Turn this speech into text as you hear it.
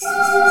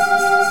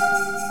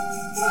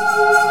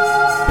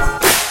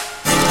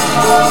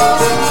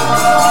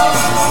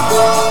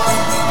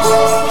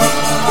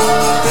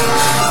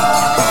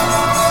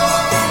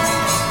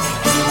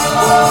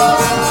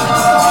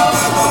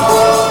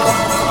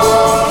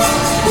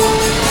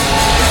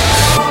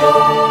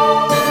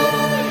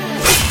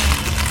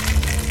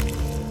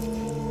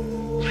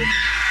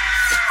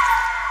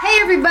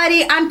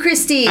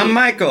Christy. I'm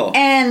Michael.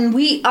 And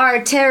we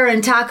are Terror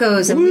and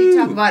Tacos, and we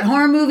talk about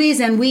horror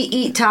movies, and we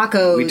eat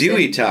tacos. We do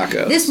eat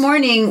tacos. This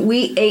morning,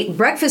 we ate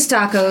breakfast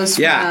tacos.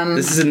 Yeah,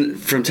 this is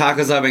from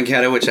Tacos La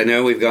Banqueta, which I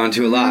know we've gone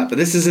to a lot, but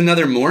this is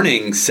another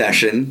morning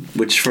session,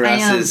 which for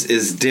us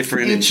is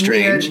different and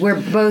strange.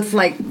 Weird. We're both,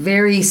 like,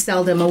 very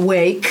seldom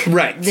awake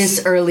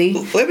this early.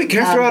 Can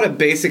I throw out a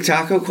basic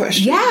taco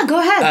question? Yeah, go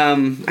ahead.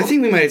 I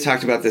think we might have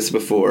talked about this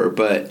before,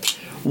 but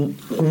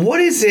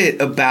what is it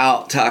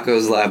about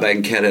Tacos La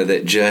Banqueta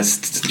that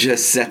just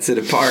sets it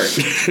apart?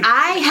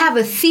 I have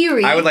a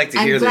theory. I would like to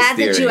hear this theory. I'm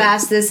glad that you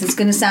asked this. It's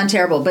going to sound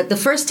terrible, but the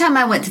first time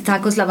I went to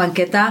Tacos La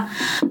Banqueta,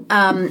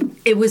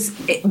 it was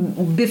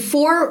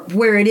before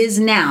where it is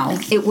now.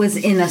 It was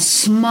in a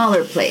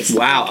smaller place.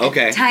 Wow.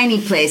 Okay. A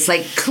tiny place.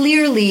 Like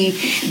clearly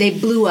they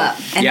blew up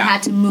and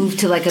had to move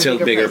to like a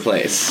bigger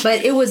place.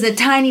 But it was a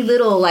tiny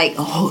little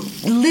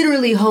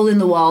literally hole in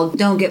the wall.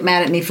 Don't get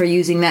mad at me for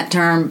using that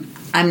term.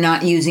 I'm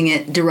not using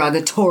it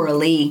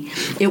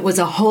derogatorily. It was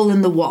a hole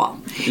in the wall.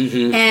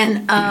 Mm-hmm.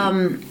 And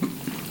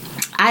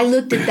I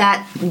looked at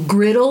that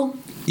griddle,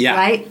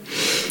 right?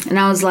 And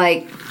I was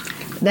like,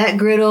 that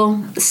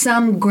griddle,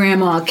 some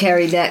grandma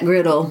carried that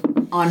griddle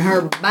on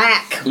her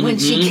back when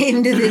she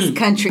came to this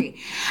country.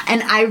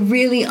 And I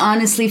really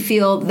honestly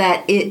feel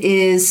that it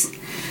is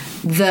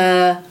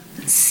the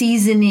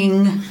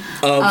seasoning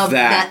of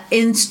that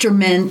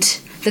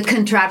instrument, the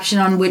contraption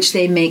on which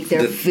they make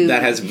their food.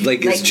 That has,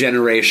 it's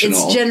generational.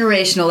 It's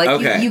generational.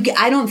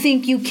 I don't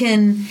think you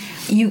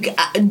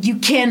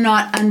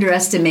cannot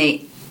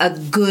underestimate a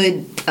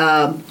good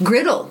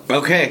griddle.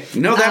 Okay.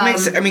 No, that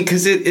makes sense. I mean,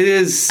 because it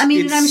is... I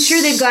mean, and I'm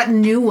sure they've gotten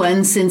new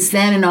ones since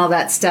then and all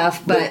that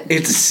stuff, but...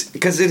 It's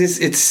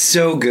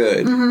so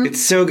good. Mm-hmm.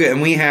 It's so good.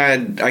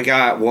 And I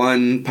got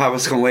one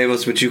papas con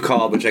huevos, which you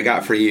called, which I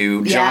got for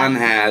you. Yeah. John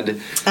had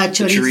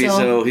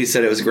chorizo. He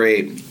said it was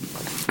great.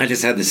 I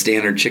just had the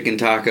standard chicken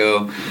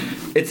taco.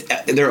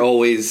 They're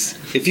always...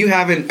 If you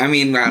haven't... I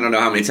mean, I don't know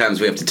how many times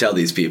we have to tell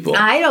these people.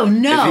 I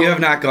don't know. If you have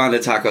not gone to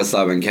Tacos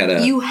La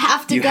Banqueta... You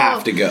have to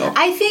go.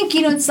 I think,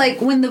 it's like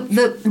when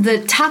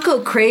the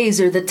taco craze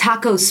or the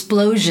taco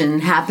explosion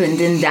happened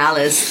in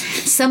Dallas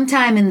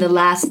sometime in the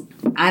last...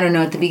 I don't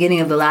know, at the beginning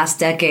of the last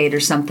decade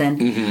or something.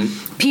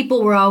 Mm-hmm.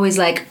 People were always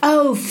like,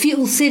 oh,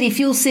 Fuel City.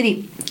 Fuel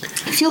City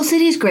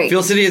is great.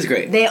 Fuel City is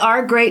great. They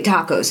are great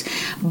tacos.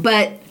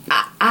 But...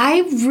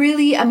 I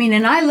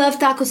love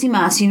Tacos y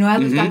Más. I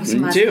love Tacos y Más.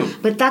 Me too.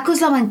 But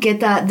Tacos La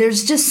Banqueta,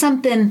 there's just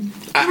something,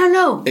 I don't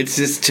know. It's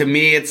just, to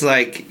me, it's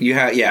like, you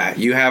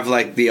have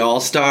like the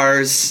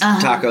All-Stars,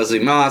 Tacos y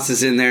Más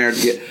is in there,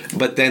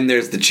 but then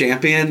there's the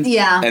champion.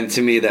 Yeah. And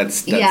to me,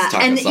 that's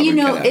Tacos La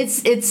Banqueta.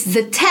 It's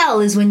the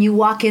tell is when you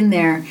walk in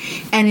there,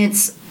 and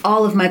it's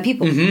all of my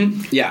people.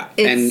 Mm-hmm. Yeah.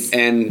 It's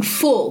and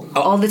full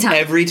all the time.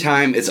 Every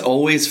time. It's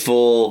always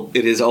full.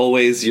 It is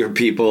always your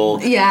people.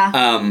 Yeah.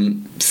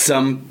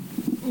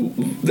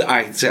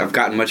 I've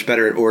gotten much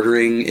better at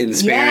ordering in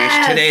Spanish.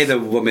 Yes. Today, the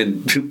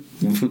woman,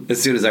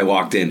 as soon as I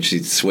walked in, she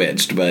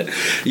switched. But,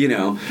 you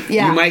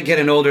might get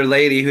an older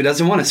lady who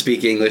doesn't want to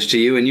speak English to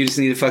you, and you just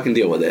need to fucking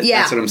deal with it.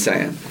 Yeah. That's what I'm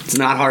saying. It's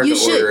not hard to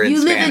order in Spanish.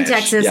 You live in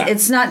Texas. Yeah.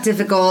 It's not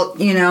difficult.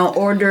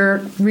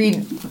 Order,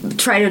 read,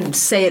 try to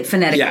say it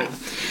phonetically. Yeah.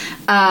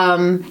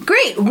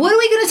 Great. What are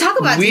we going to talk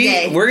about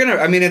today?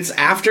 It's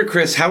after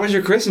Chris. How was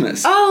your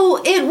Christmas?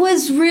 Oh, it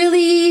was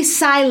really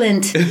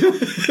silent.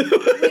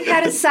 We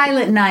had a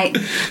silent night.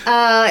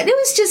 It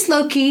was just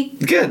low key.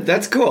 Good.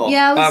 That's cool.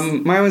 Yeah.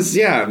 Mine was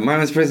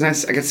pretty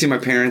nice. I got to see my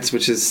parents,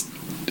 which is,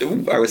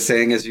 I was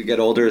saying, as you get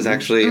older, is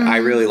actually, I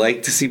really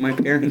like to see my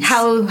parents.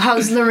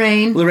 How's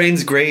Lorraine?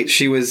 Lorraine's great.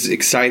 She was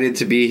excited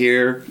to be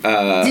here.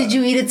 Did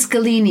you eat at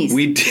Scalini's?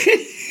 We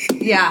did.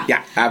 Yeah.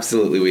 Yeah,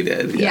 absolutely we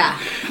did. Yeah.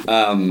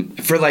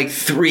 For like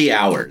 3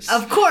 hours.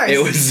 Of course.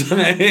 It was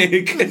like...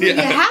 You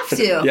have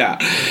to.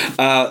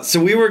 Yeah.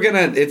 So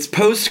it's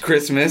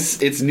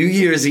post-Christmas. It's New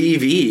Year's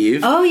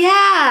Eve. Oh,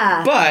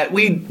 yeah. But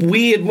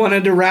we had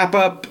wanted to wrap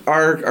up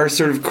our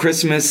sort of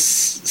Christmas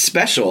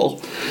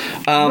special.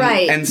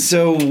 Right. And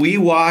so we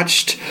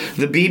watched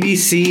the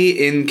BBC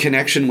in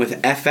connection with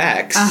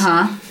FX.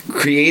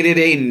 Created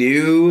a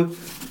new...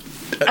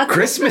 A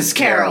Christmas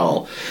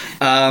Carol.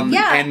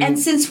 And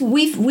since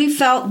we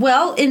felt,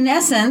 well, in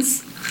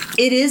essence,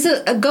 it is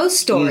a ghost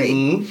story.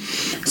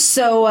 Mm-hmm.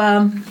 So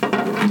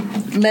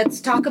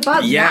let's talk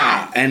about that.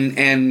 Yeah,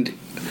 and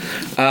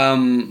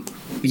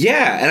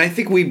I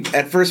think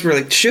at first we were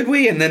like, should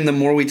we? And then the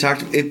more we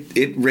talked,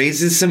 it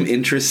raises some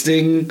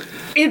interesting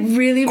It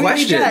really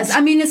does.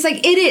 I mean, it's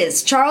like, it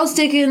is. Charles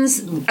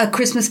Dickens' A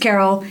Christmas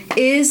Carol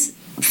is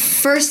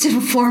first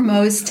and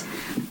foremost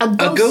a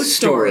ghost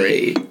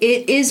story.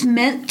 It is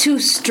meant to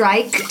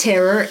strike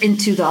terror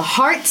into the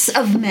hearts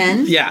of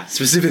men. Yeah,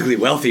 specifically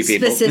wealthy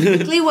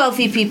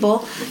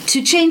people.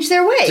 To change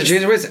their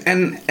ways.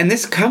 And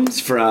this comes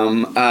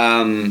from...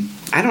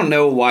 I don't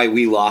know why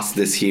we lost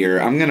this here.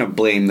 I'm going to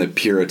blame the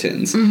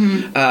Puritans.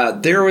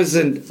 Mm-hmm. There was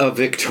a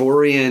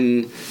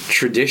Victorian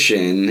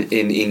tradition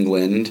in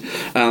England,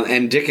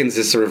 and Dickens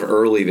is sort of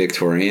early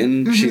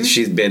Victorian. Mm-hmm.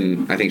 She'd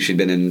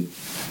been in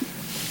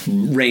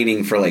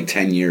reigning for like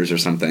 10 years or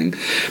something.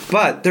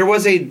 But there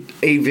was a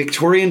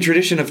Victorian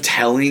tradition of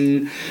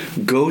telling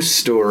ghost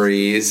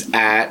stories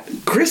at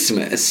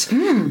Christmas.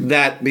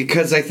 That,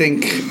 because I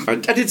think I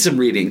did some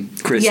reading,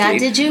 Christy. Yeah,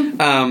 did you?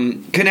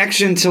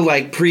 Connection to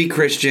like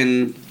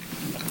pre-Christian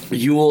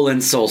Yule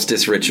and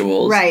solstice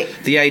rituals. Right.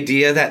 The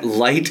idea that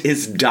light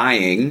is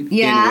dying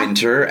in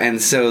winter,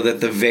 and so that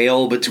the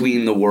veil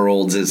between the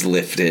worlds is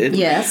lifted.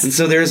 Yes. And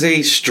so there's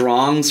a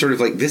strong sort of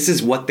like, this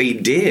is what they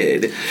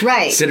did.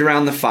 Right. Sit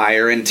around the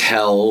fire and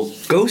tell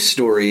ghost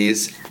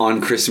stories on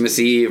Christmas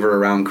Eve or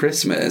around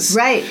Christmas.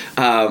 Right.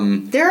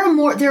 There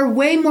are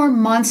way more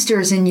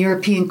monsters in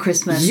European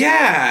Christmas.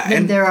 Yeah.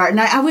 Than there are. And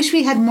I wish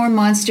we had more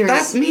monsters.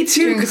 That's me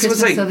too, because it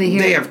was like,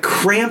 they have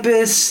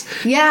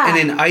Krampus. Yeah. And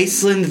in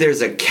Iceland,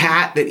 there's a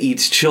cat that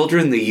eats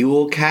children, the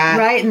Yule cat.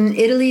 Right. In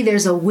Italy,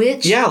 there's a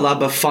witch. Yeah, La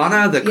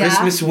Befana, the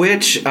Christmas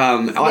witch.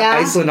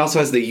 Iceland also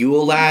has the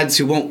Yule lads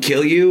who won't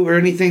kill you or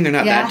anything. They're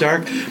not that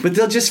dark. But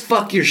they'll just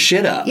fuck your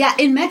shit up. Yeah.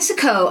 In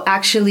Mexico,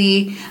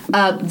 actually,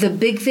 the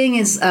big thing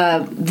is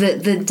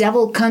the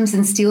devil comes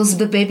and steals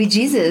the baby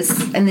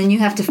Jesus, and then you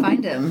have to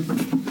find him.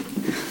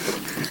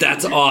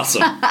 That's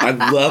awesome. I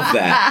love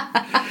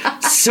that.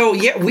 So,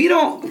 yeah, we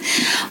don't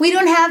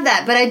have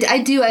that, but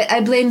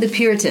I blame the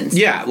Puritans.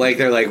 Yeah, like,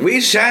 they're like, we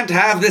shan't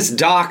have this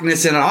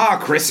darkness in our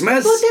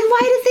Christmas. Well, then why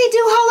did they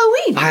do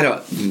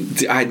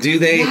Halloween? Do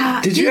they?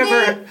 Yeah, did you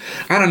ever,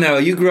 I don't know,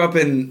 you grew up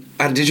in,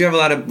 did you have a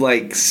lot of,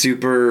 like,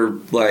 super,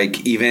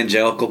 like,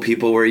 evangelical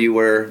people where you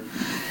were?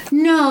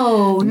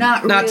 No,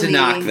 not really. Not to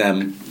knock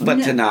them,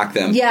 but to knock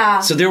them. Yeah.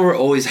 So there were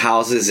always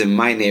houses in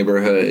my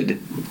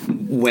neighborhood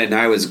when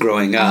I was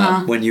growing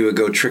up, when you would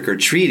go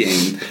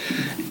trick-or-treating,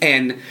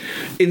 and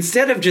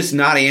instead of just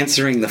not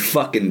answering the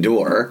fucking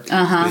door,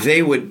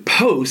 they would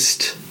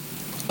post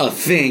a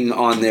thing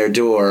on their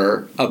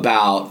door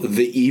about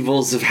the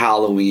evils of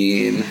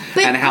Halloween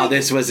and how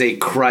this was a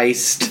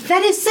Christ.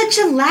 That is such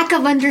a lack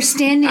of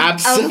understanding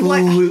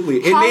Absolutely.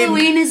 of what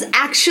Halloween is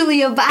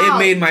actually about. It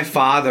made my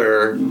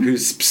father,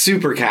 who's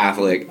super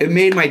Catholic, it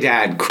made my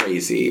dad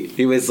crazy.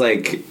 He was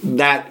like,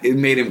 it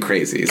made him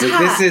crazy. He's like,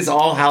 this is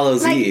All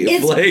Hallows Eve.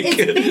 It's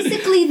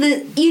basically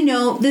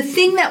the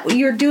thing that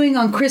you're doing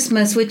on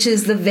Christmas, which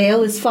is the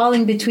veil is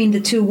falling between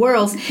the two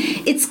worlds.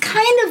 It's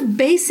kind of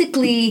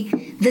basically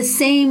the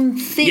same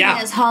thing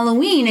as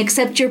Halloween,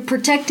 except you're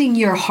protecting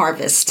your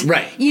harvest.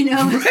 Right. You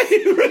know? Right.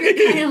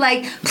 You're kind of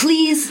like,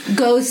 please,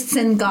 ghosts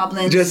and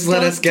goblins, just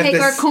let us get take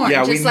this. our corn.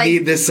 Yeah, we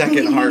need this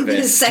second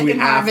harvest. We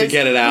have to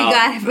get it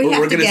out.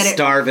 We're going to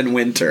starve in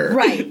winter.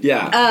 Right.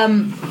 Yeah.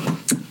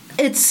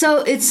 It's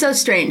so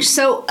strange.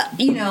 So,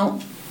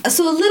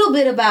 so a little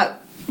bit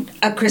about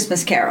A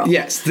Christmas Carol.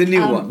 Yes, the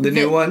new one. The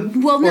new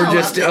one? Well,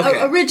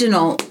 no,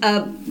 original.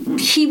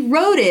 He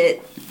wrote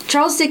it.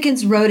 Charles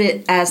Dickens wrote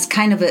it as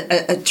kind of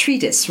a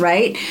treatise,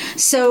 right?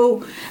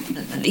 So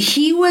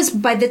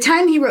by the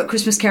time he wrote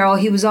Christmas Carol,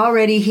 he had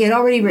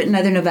already written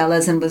other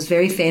novellas and was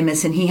very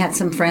famous, and he had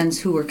some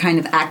friends who were kind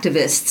of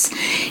activists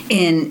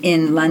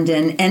in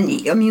London.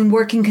 And, I mean,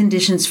 working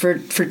conditions for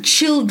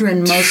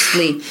children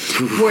mostly,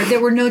 where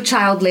there were no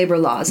child labor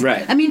laws.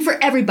 Right. I mean, for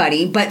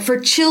everybody, but for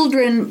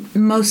children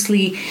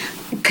mostly,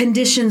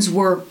 conditions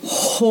were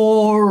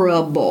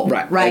horrible.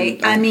 Right.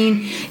 I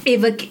mean,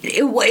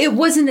 it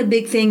wasn't a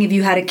big thing if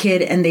you had a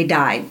kid and they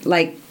died,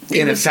 like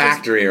in a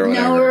factory or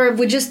whatever. No, or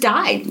we just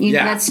died.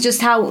 That's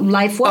just how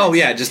life was. Oh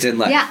yeah, just in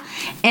life. Yeah,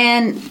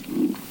 and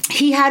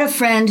he had a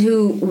friend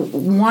who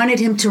wanted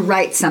him to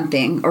write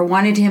something, or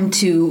wanted him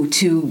to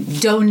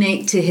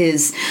donate to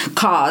his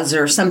cause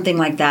or something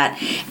like that,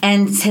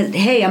 and said,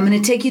 hey, I'm going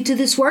to take you to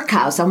this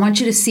workhouse. I want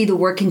you to see the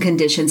working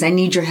conditions. I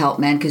need your help,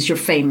 man, because you're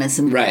famous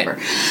and whatever.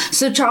 Right.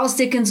 So Charles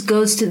Dickens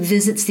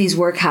visits these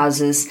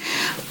workhouses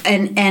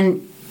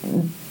and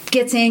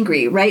gets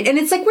angry, right? And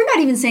it's like, we're not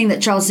even saying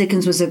that Charles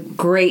Dickens was a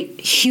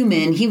great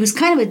human. He was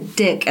kind of a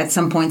dick at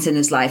some points in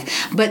his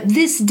life. But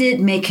this did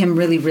make him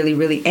really, really,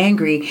 really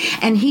angry.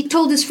 And he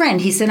told his friend,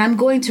 he said, I'm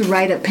going to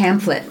write a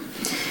pamphlet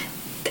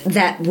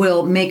that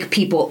will make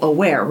people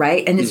aware,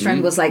 right? And his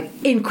friend was like,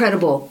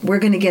 incredible. We're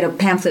going to get a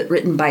pamphlet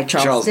written by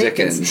Charles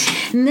Dickens.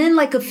 And then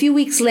like a few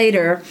weeks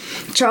later,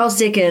 Charles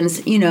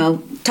Dickens,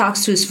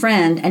 talks to his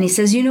friend and he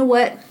says, you know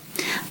what?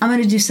 I'm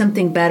going to do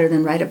something better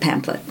than write a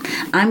pamphlet.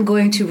 I'm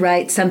going to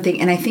write something,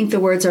 and I think the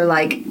words are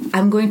like,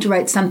 I'm going to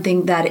write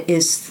something that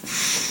is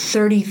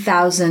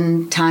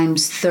 30,000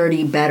 times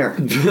 30 better.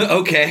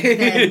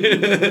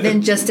 Okay.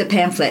 than just a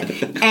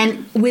pamphlet.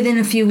 And within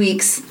a few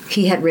weeks,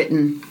 he had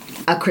written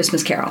A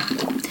Christmas Carol.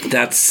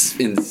 That's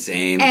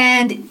insane.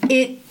 And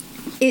it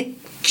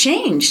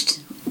changed.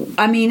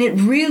 I mean, it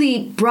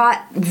really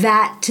brought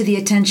that to the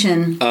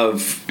attention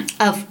of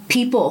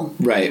people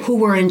who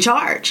were in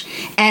charge,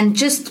 and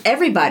just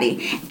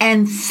everybody.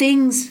 And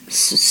things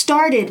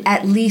started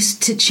at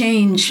least to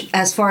change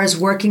as far as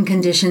working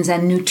conditions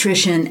and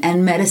nutrition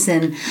and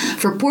medicine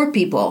for poor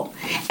people.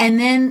 And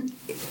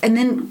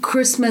then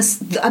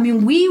Christmas, I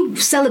mean, we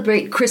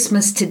celebrate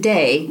Christmas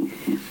today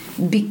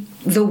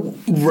the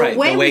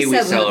way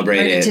we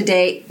celebrate it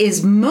today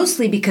is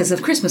mostly because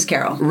of Christmas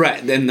Carol.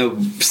 Right. And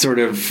the sort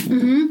of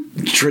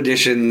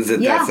traditions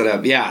that set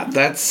up. Yeah,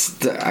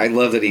 I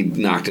love that he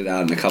knocked it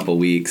out in a couple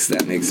weeks.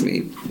 That makes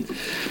me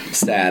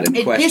sad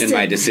and question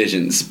my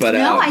decisions. But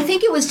no, I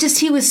think it was just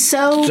he was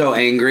so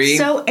angry.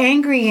 So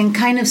angry and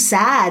kind of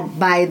sad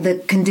by the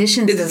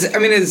conditions.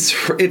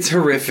 It's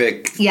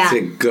horrific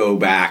to go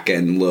back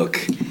and look.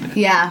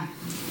 Yeah.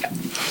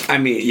 I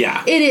mean,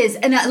 yeah. It is.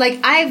 And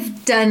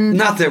I've done...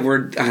 Not that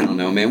I don't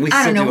know, man. We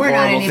still do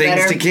horrible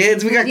things to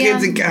kids. We got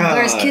kids in cages.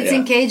 There's kids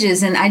in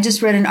cages. And I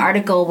just read an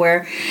article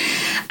where,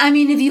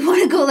 if you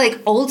want to go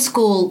old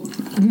school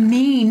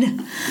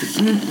mean,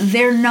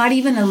 they're not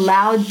even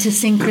allowed to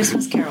sing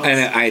Christmas carols.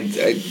 And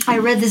I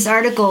read this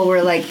article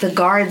where the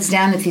guards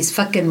down at these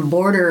fucking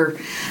border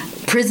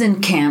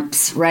prison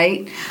camps,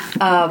 right,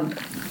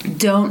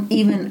 don't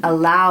even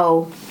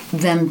allow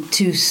them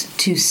to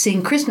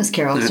sing Christmas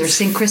carols or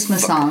sing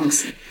Christmas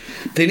songs.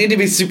 They need to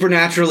be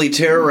supernaturally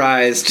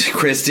terrorized,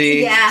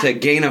 Christy, to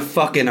gain a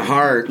fucking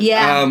heart.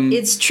 Yeah,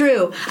 it's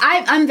true.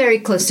 I'm very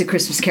close to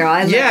Christmas Carol.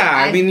 I've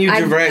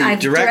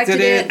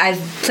directed it. I've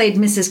played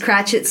Mrs.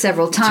 Cratchit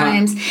several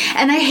times.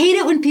 And I hate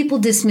it when people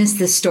dismiss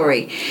this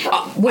story.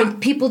 When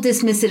people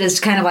dismiss it as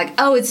kind of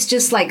it's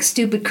just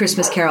stupid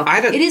Christmas Carol.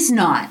 It is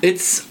not.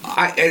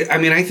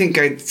 I think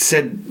I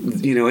said,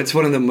 it's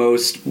one of the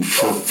most,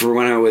 for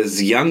when I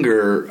was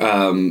younger,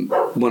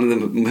 one of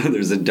the,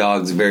 there's a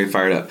dog's very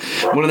fired up.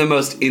 One of the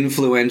most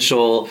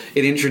influential,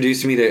 it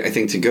introduced me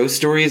to ghost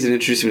stories, and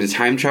introduced me to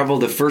time travel.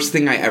 The first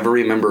thing I ever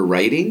remember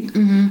writing,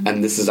 and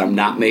I'm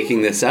not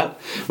making this up,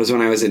 was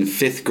when I was in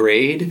 5th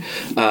grade.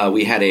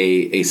 We had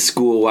a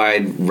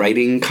school-wide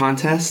writing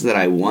contest that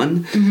I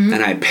won,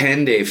 and I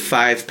penned a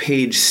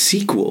 5-page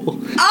sequel.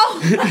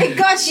 Oh my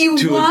gosh, you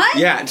won?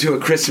 Yeah, to A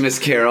Christmas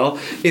Carol,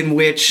 in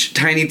which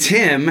Tiny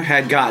Tim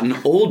had gotten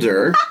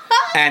older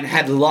and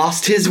had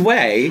lost his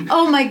way.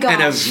 Oh my gosh.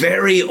 And a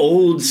very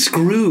old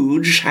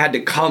Scrooge had to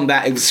come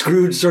back.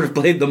 Scrooge sort of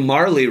played the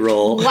Marley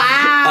role.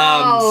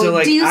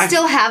 Wow. Do you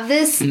still have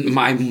this?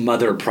 My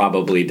mother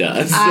probably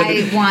does.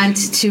 I want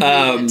to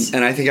read it.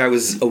 And I think I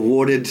was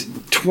awarded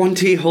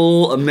 20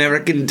 whole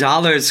American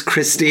dollars,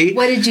 Christy.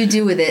 What did you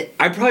do with it?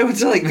 I probably went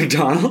to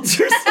McDonald's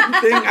or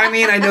something.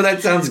 I know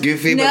that sounds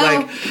goofy, but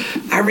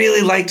I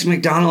really liked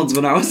McDonald's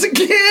when I was a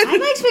kid. I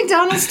liked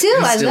McDonald's too.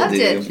 I loved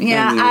it.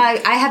 Yeah,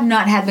 I have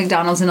not had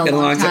McDonald's in a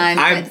long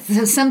time.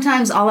 But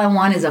sometimes all I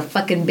want is a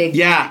fucking Big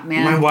Mac,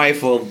 man. My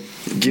wife will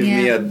give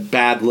me a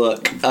bad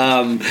look.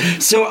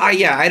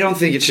 I don't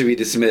think it should be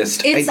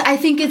dismissed. I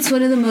think it's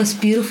one of the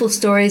most beautiful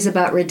stories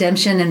about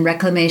redemption and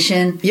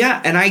reclamation.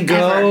 Yeah, and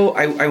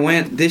I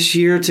went this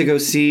year to go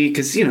see,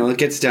 because, it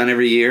gets done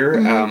every year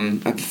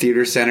at the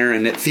theater center,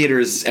 and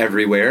theaters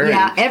everywhere.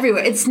 Yeah,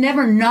 everywhere. It's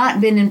never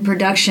not been in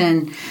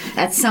production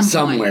at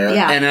somewhere.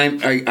 Yeah.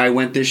 And I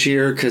went this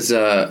year because...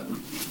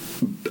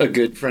 a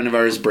good friend of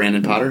ours,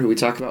 Brandon Potter, who we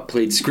talk about,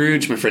 played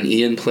Scrooge. My friend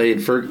Ian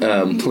played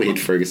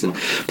Ferguson.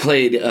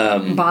 Played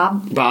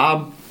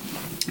Bob.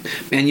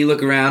 And you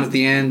look around at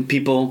the end,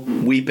 people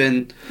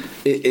weeping.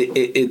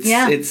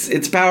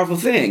 It's a powerful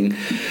thing.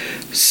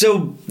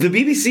 So the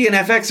BBC and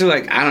FX are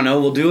like, I don't know,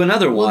 we'll do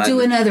another one. We'll do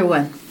another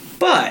one.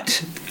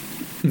 But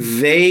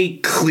they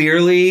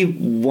clearly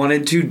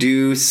wanted to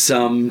do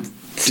something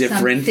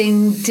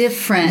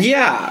different.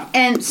 Yeah.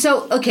 And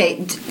so,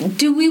 okay,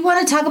 do we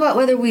want to talk about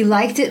whether we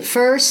liked it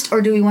first,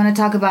 or do we want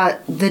to talk about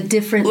the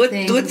different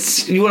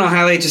things? You want to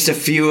highlight just a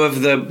few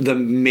of the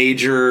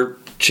major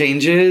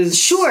changes?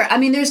 Sure.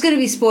 There's going to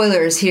be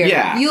spoilers here.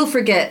 Yeah. You'll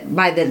forget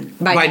by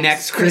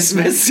next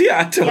Christmas.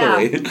 Yeah,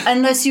 totally. Yeah,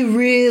 unless you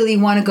really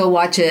want to go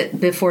watch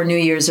it before New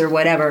Year's or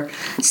whatever.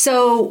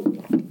 So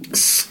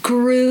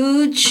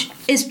Scrooge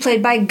is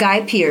played by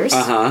Guy Pearce,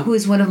 who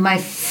is one of my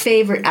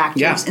favorite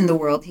actors in the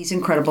world. He's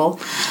incredible.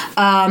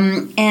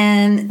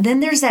 And then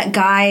there's that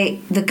guy,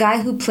 the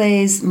guy who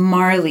plays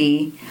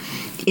Marley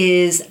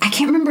is, I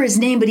can't remember his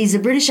name, but he's a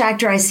British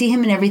actor. I see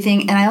him in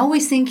everything, and I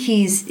always think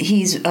he's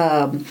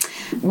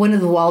one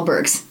of the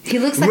Wahlbergs. He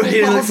looks like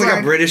he looks like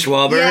a British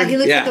Wahlberg. Yeah, he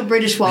looks like a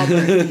British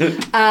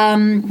Wahlberg.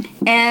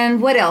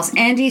 And what else?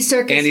 Andy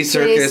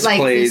Serkis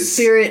plays the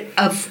spirit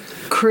of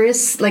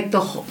Chris,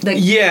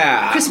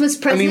 the Christmas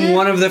present.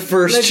 One of the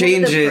first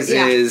changes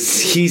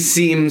is he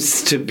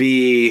seems to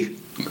be...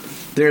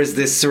 There's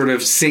this sort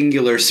of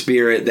singular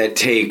spirit that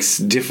takes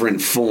different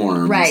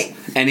forms. Right.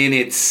 And in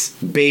its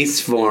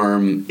base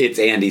form, it's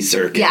Andy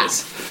Serkis. Yeah.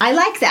 I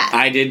like that.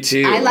 I did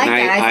too. I like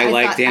that. I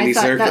liked Andy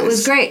Serkis. That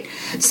was great.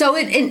 So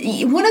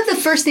one of the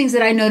first things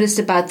that I noticed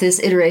about this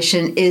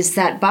iteration is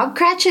that Bob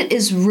Cratchit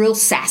is real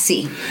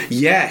sassy.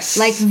 Yes.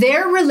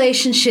 Their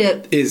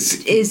relationship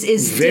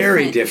is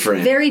very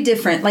different. Very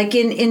different.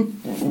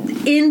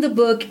 In the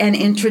book and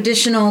in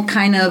traditional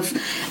kind of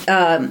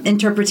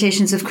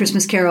interpretations of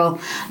Christmas Carol,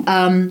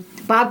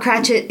 Bob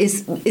Cratchit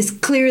is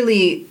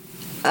clearly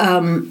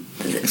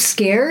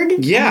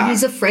scared. Yeah.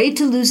 He's afraid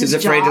to lose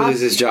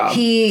his job.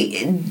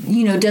 He,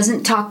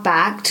 doesn't talk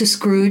back to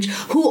Scrooge,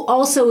 who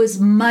also is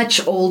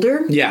much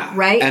older. Yeah.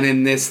 Right? And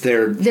in this,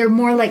 they're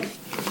more like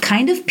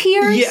kind of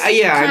Pierce.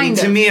 Yeah. I mean,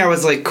 to me, I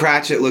was like,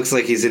 Cratchit looks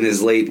like he's in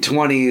his late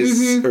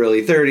 20s,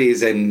 early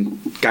 30s, and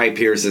Guy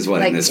Pearce is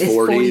in his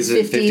 40s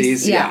and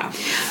 50s. Yeah.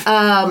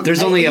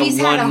 There's only he's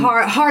had a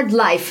hard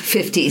life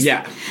 50s.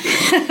 Yeah.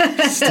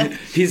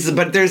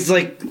 But there's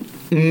like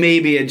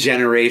maybe a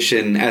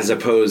generation as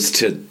opposed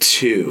to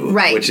two,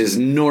 right? Which is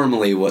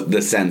normally what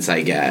the sense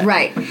I get.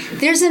 Right.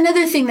 There's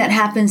another thing that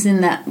happens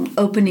in that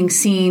opening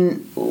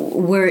scene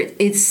where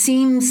it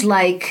seems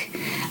like,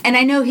 and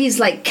I know he's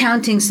like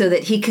counting so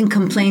that he can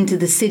complain to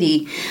the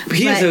city. But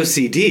he has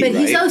OCD, but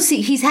right?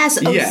 He has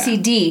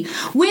OCD,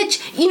 which,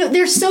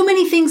 there's so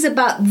many things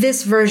about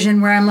this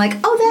version where I'm like,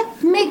 oh, that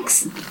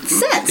makes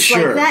sense.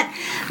 Sure. Like that.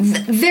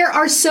 There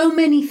are so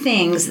many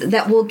things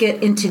that we'll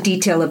get into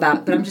detail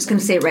about, but I'm just going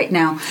to say it right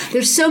now.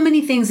 There's so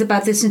many things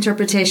about this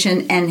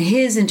interpretation and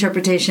his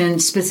interpretation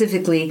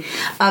specifically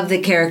of the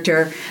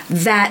character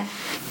that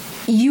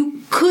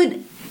you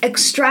could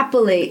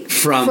extrapolate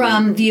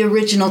from the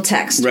original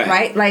text,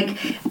 right? Like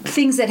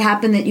things that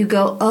happen that you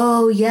go,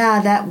 oh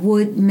yeah, that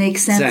would make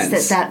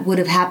sense. That would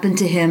have happened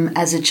to him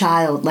as a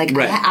child. Like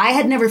I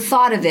had never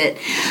thought of it,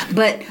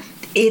 but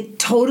it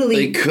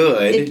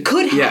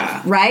could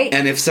have, right?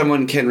 And if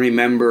someone can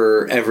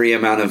remember every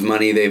amount of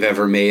money they've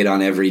ever made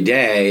on every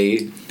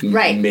day,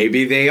 right?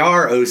 Maybe they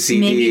are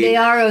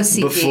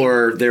OCD.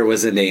 Before there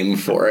was a name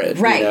for it,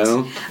 right?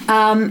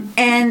 And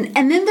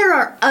then there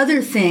are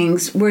other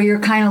things where you're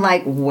kind of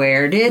like,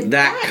 where did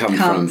that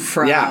come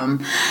from? Yeah.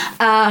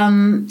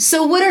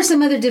 So what are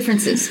some other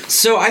differences?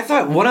 So I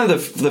thought one of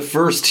the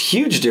first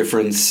huge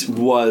difference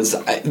was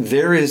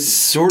there is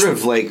sort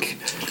of like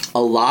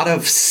a lot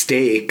of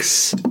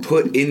stakes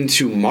put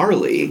into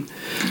Marley.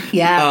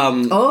 Yeah.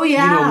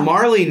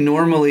 Marley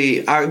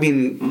normally, I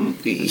mean,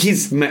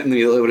 he's met,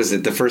 what is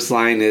it? The first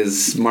line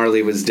is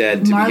Marley was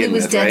dead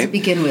to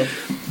begin with.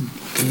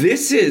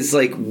 This is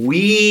like,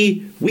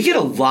 we get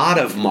a lot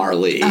of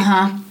Marley.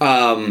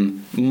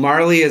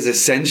 Marley is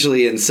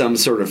essentially in some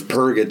sort of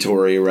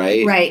purgatory,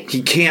 right? Right.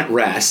 He can't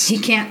rest.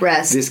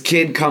 This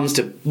kid comes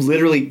to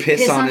literally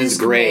piss on his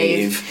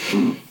grave.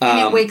 And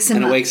it wakes him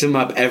up. And it wakes him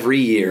up every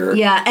year.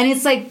 Yeah, and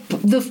it's like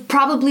the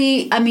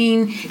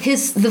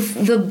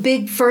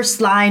big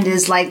first line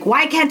is like,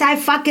 why can't I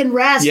fucking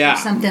rest? Or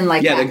something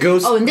like that. Yeah, the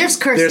ghost. Oh, and there's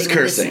cursing. There's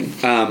cursing.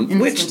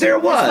 Which there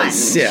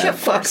was. Yeah, sure,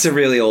 fuck's a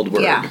really old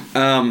word. Yeah.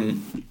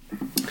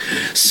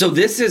 So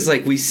this is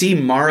like, we see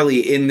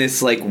Marley in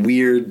this like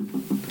weird,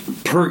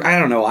 I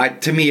don't know.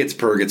 To me, it's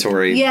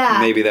purgatory. Yeah,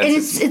 maybe that's. And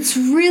it's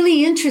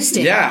really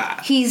interesting.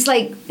 Yeah, he's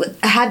like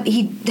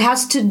he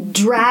has to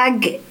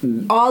drag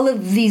all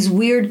of these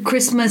weird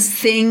Christmas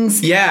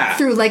things.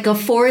 through like a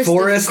forest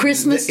of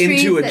Christmas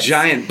trees into a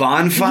giant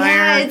bonfire.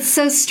 Yeah, it's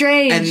so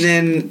strange. And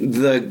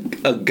then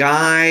a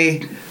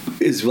guy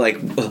is like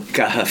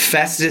a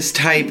Festus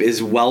type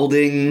is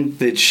welding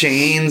the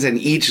chains, and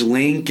each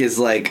link is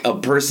like a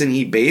person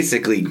he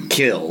basically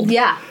killed.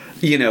 Yeah,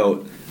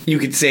 you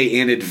could say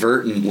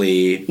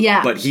inadvertently,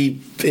 but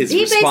he is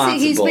responsible.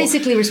 He's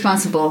basically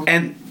responsible.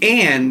 And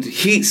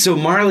so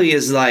Marley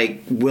is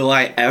like, will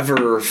I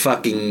ever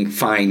fucking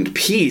find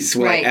peace?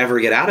 Will I ever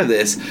get out of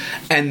this?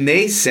 And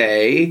they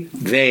say,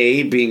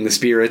 they being the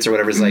spirits or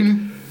whatever, is like,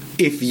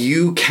 if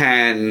you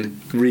can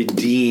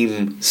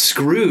redeem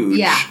Scrooge,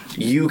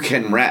 you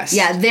can rest.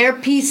 Yeah, their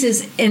peace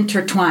is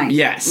intertwined.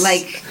 Yes.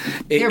 Like,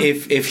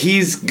 if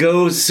he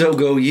goes, so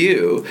go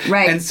you.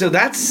 Right. And so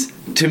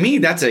to me,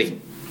 that's a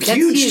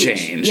huge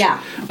change.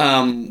 Yeah.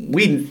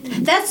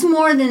 That's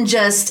more than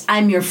just,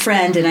 I'm your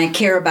friend and I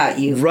care about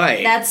you.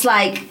 Right. That's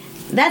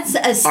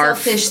a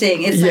selfish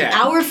thing. It's like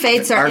our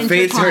fates are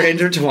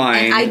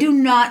intertwined. And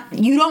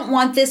you don't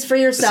want this for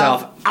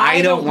yourself.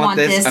 I don't want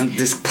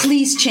this.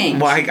 Please change.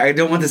 Well, I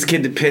don't want this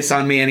kid to piss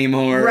on me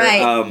anymore.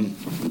 Right.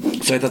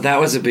 So I thought that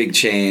was a big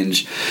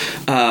change.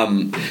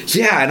 And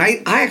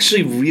I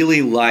actually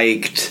really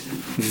liked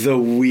the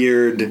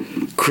weird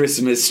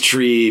Christmas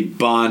tree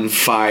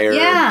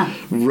bonfire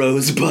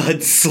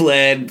rosebud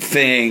sled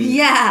thing.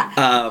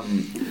 Yeah.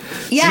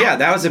 Yeah,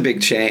 that was a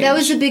big change. That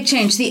was a big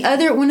change.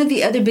 One of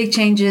the other big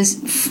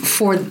changes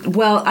this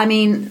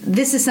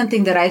is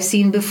something that I've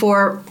seen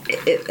before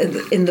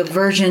in the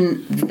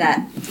version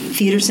that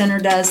Theater Center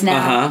does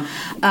now.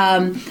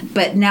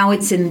 But now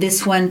it's in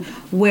this one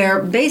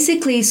where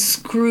basically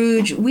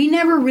Scrooge, we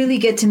never really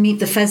get to meet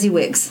the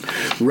Fezziwigs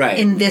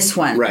in this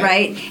one,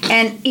 right?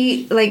 And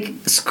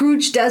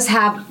Scrooge does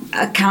have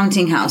a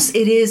counting house.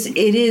 It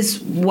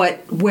is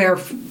where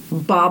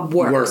Bob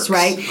works,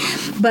 right?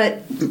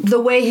 But the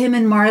way him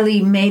and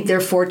Marley made their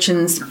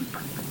fortunes,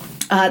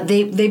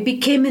 they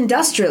became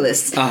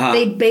industrialists.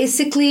 They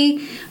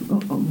basically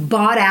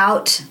bought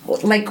out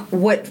like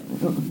what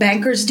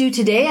bankers do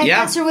today, I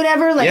guess, or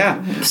whatever,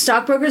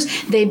 stockbrokers.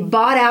 They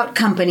bought out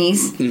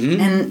companies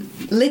and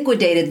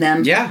liquidated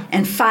them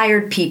and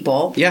fired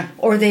people.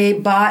 Or they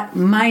bought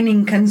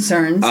mining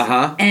concerns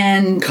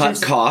and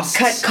cut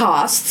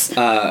costs.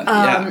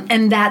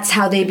 And that's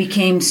how they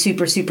became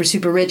super, super,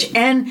 super rich.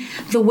 And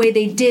the way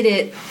they did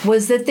it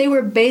was that they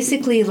were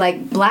basically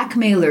like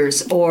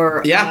blackmailers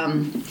or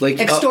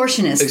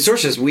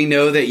Extortionists. We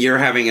know that you're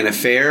having an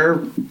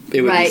affair.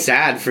 It would be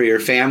sad for your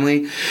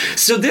family.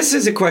 So this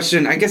is a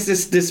question. I guess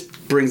this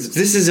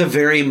is a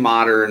very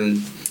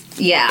modern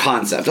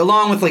concept,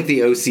 along with like the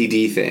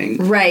OCD thing.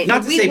 Right.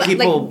 Not to say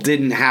people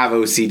didn't have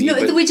OCD. No,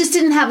 but we just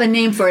didn't have a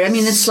name for it. I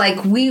mean, it's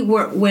like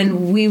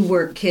when we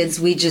were kids,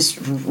 we just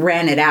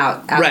ran it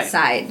out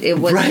outside. Right.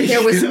 It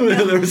was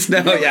there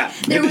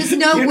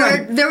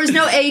was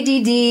no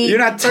ADD. You're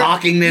not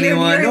talking to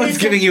anyone. No one's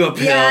giving you a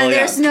pill. Yeah,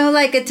 there's no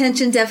like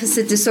attention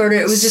deficit disorder.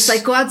 It was just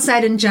like go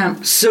outside and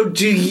jump. So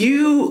do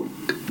you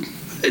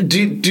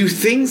do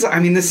things, I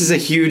mean, this is a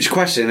huge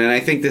question, and I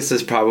think this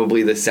is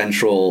probably the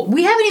central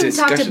We haven't even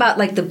talked about,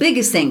 like, the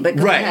biggest thing, but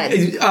go ahead.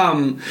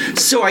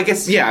 So I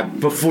guess,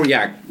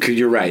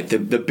 you're right,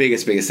 the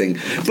biggest thing.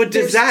 But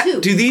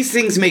do these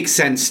things make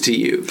sense to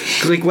you?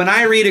 Like, when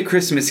I read A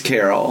Christmas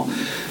Carol,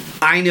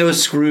 I know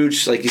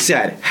Scrooge, like you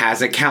said,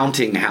 has a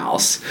counting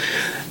house.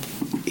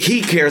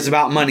 He cares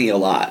about money a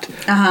lot.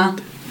 Uh-huh.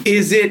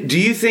 Do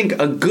you think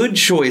a good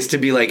choice to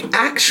be like,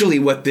 actually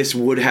what this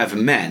would have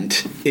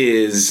meant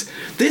is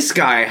this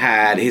guy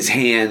had his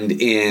hand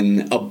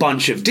in a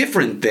bunch of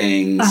different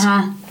things.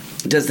 Uh-huh.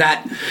 Is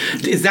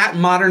that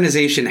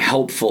modernization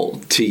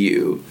helpful to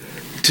you?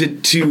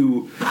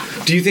 Do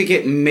you think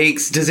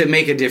does it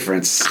make a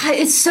difference?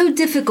 It's so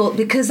difficult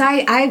because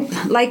I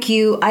like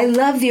you, I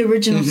love the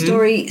original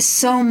story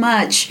so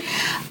much.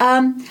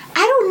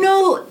 I don't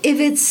know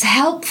if it's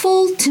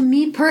helpful to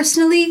me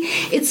personally.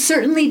 It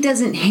certainly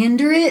doesn't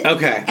hinder it.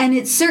 Okay. And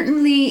it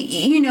certainly,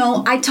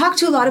 I talk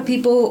to a lot of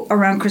people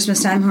around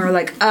Christmas time who are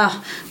like,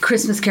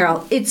 Christmas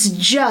Carol. It's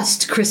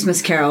just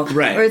Christmas Carol.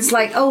 Right. Or it's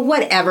like,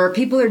 whatever.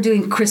 People are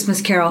doing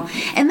Christmas Carol.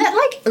 And that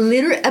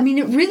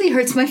it really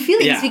hurts my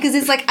feelings because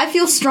it's like, I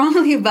feel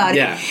strongly about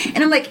it.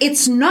 And I'm like,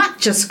 it's not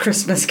just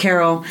Christmas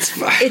Carol.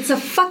 It's a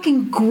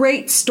fucking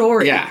great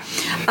story. Yeah.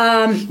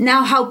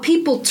 Now, how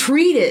people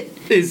treat it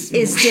is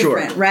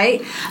different,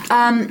 right?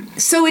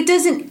 So it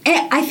doesn't...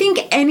 I think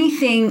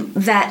anything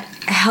that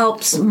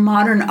helps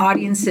modern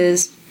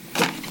audiences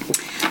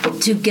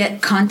to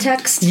get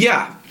context...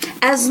 Yeah.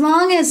 As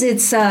long as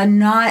it's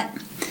not...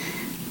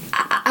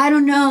 I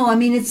don't know. I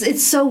mean,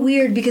 it's so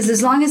weird because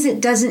as long as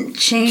it doesn't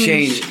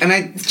change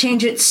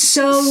it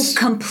so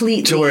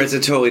completely to where it's a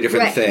totally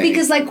different thing.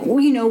 Because, like,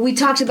 we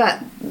talked about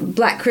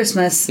Black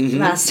Christmas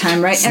last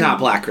time, right? It's not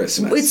Black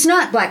Christmas. It's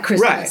not Black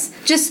Christmas.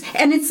 Right.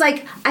 And it's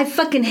like I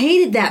fucking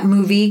hated that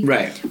movie.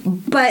 Right.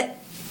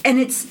 And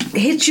it's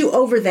hit you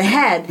over the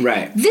head.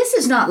 Right. This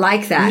is not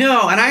like that.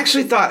 No, and I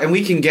actually thought, and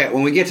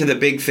when we get to the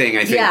big thing,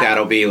 I think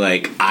that'll be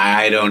like,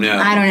 I don't know.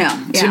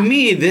 Yeah. To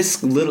me, this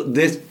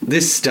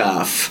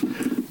stuff,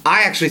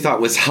 I actually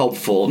thought was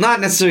helpful. Not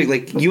necessarily,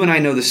 like, you and I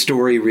know the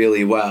story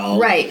really well.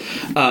 Right.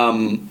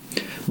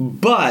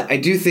 But I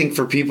do think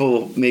for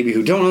people maybe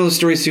who don't know the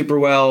story super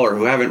well or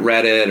who haven't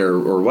read it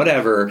or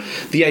whatever,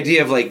 the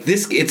idea of like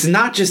this, it's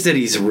not just that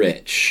he's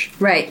rich.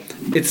 Right.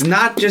 It's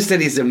not just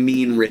that he's a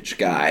mean rich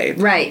guy.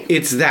 Right.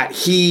 It's that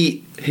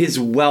his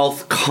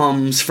wealth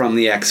comes from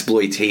the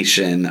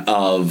exploitation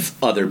of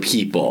other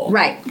people.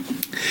 Right.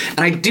 And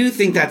I do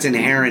think that's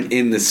inherent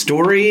in the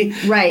story.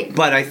 Right.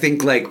 But I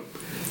think like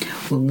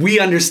we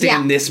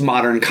understand this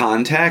modern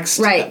context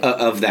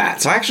of that.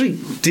 So I actually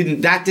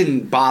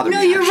didn't bother me.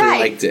 No, you're right. I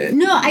liked it.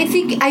 No, I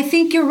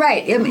think you're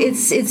right.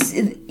 It's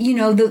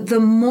the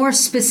more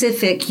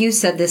specific, you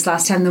said this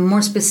last time, the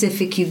more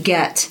specific you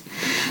get,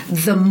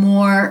 the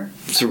more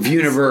sort of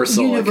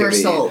universal it can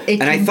be.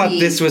 And I thought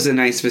this was a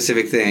nice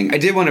specific thing. I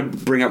did want to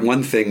bring up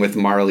one thing with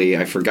Marley.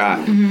 I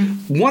forgot.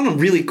 Mm-hmm. One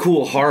really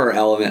cool horror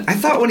element. I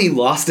thought when he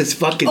lost his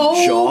fucking jaw.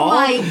 Oh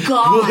my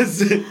god.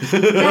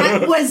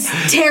 That was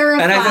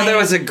terrifying. And I thought that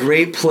was a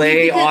great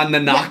play on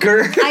the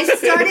knocker. Yeah, I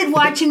started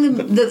watching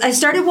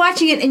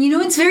it, and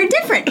it's very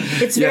different.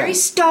 It's very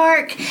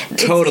stark.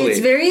 Totally. It's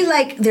very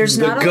like there's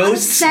the not a lot of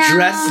sound. Ghosts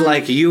dressed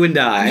like you and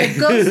I. The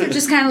ghosts are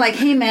just kind of like,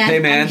 hey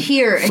man, I'm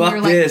here. And fuck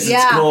you're like, this.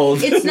 It's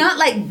cold. It's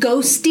not like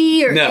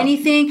ghosty or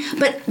anything,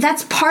 but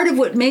that's part of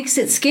what makes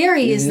it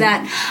scary is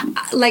that,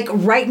 like,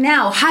 right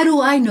now, how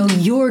do I know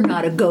you're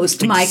not a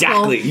ghost, Michael?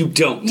 Exactly, you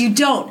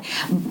don't.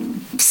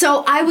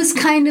 So I was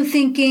kind of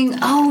thinking,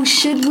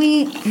 should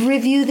we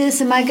review this?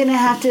 Am I going to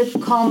have to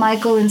call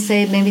Michael and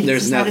say maybe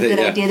this is not a good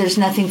idea? There's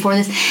nothing for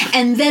this.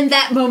 And then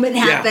that moment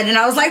happened, and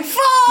I was like,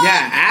 fuck!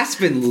 Yeah,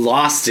 Aspen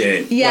lost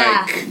it.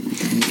 Yeah. Like,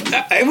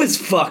 it was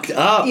fucked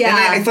up. Yeah. And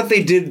I thought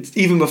they did,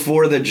 even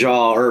before the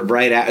jaw, or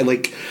right at,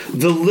 like,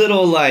 the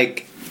little,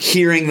 like,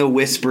 hearing the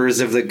whispers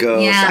of the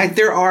ghost. Yeah.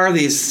 There are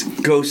these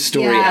ghost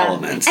story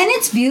elements. And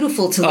it's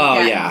beautiful to look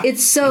at. Yeah.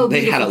 It's so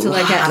beautiful to look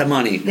at. They had a lot of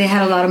money. They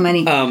had a lot of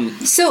money.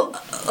 So,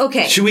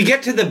 okay. Should we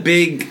get to the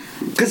big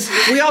Because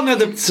we all know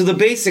the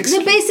basic...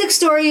 The basic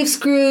story of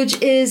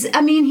Scrooge is,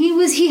 I mean,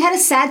 he had a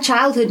sad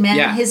childhood, man.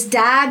 Yeah. His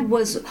dad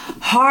was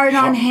hard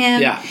on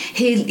him. Yeah.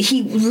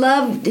 He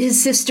loved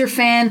his sister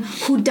Fan,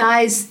 who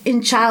dies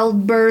in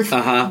childbirth,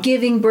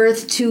 giving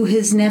birth to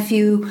his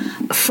nephew,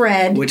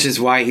 Fred. Which is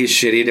why he's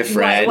shitty to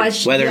Fred,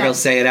 whether he'll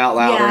say it out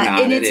loud or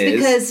not. And it's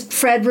because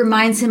Fred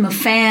reminds him of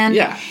Fan.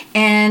 Yeah.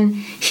 And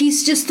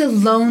he's just a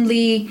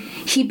lonely...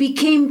 He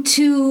became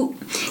too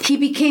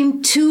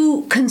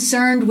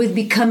concerned with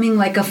becoming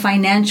like a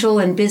financial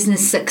and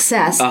business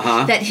success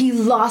that he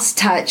lost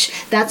touch.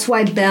 That's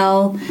why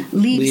Belle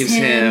leaves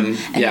him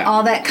and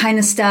all that kind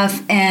of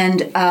stuff.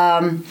 And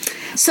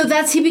so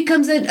he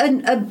becomes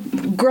a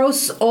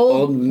gross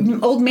old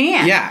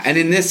man. Yeah, and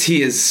in this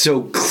he is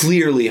so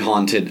clearly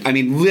haunted. I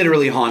mean,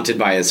 literally haunted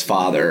by his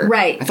father.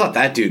 Right. I thought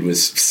that dude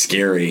was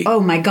scary. Oh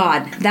my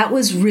God, that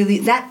was really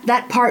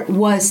that part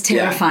was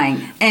terrifying.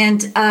 Yeah.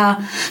 And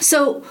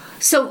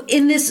so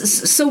in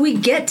this, we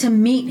get to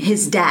meet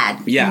his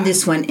dad in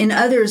this one. In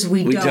others,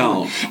 we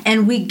don't.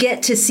 And we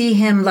get to see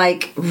him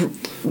like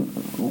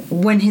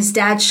when his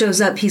dad shows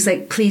up. He's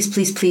like, please,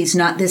 please, please,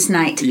 not this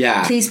night.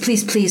 Yeah. Please,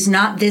 please, please,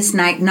 not this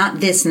night, not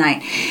this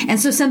night. And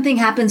so something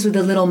happens with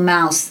the little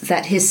mouse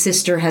that his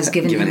sister has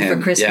given him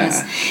for Christmas.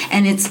 Yeah.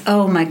 And it's,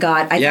 oh my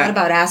God, I thought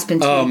about Aspen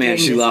too. Oh man,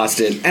 she lost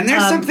it. And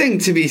there's something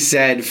to be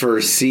said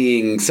for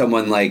seeing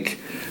someone like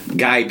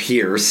Guy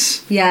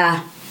Pearce.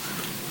 Yeah.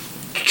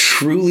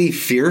 Truly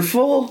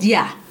fearful?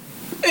 Yeah.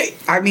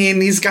 I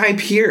mean, he's Guy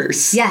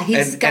Pearce. Yeah,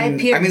 he's Guy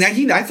Pearce. I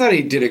mean, I thought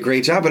he did a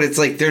great job, but it's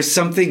like there's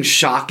something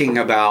shocking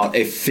about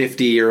a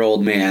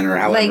 50-year-old man or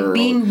however, like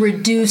being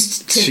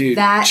reduced to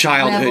that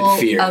childhood level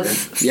fear. Of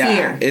fear.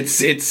 Yeah,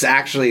 it's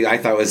actually, I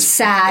thought it was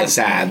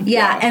sad.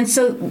 Yeah, and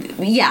so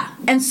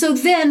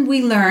then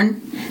we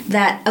learn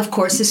that, of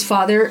course, his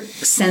father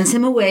sends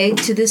him away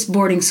to this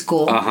boarding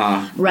school,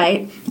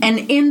 right? And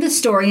in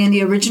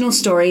the original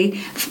story,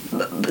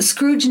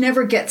 Scrooge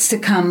never gets to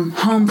come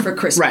home for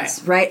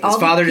Christmas, right? His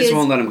father just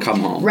won't let him come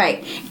home.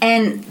 Right.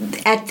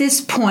 And at this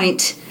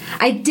point,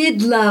 I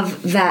did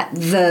love that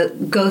the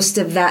ghost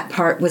of that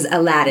part was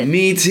Aladdin.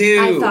 Me too.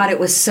 I thought it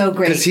was so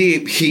great.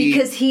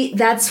 Because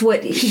that's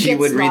what he gets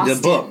would read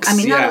the books. I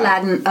mean, not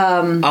Aladdin.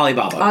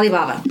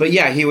 Alibaba. But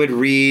yeah, he would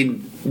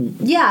read...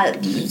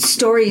 Yeah,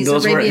 stories.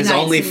 Those Arabian were his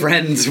Nights only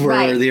friends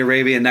were the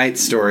Arabian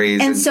Nights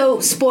stories. And so,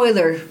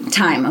 spoiler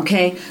time,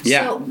 okay?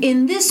 Yeah. So,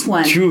 in this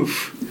one,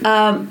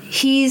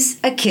 he's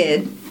a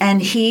kid,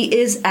 and he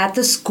is at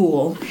the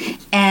school,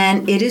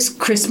 and it is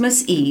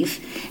Christmas Eve,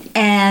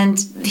 and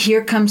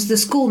here comes the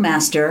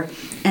schoolmaster,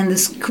 and the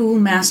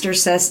schoolmaster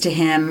says to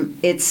him,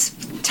 it's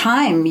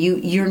time.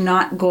 You're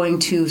not going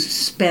to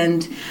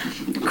spend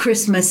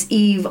Christmas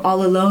Eve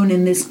all alone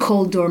in this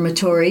cold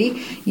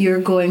dormitory.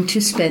 You're going to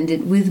spend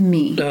it with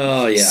me.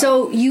 Oh, yeah.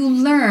 So you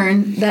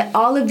learn that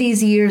all of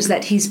these years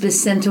that he's been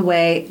sent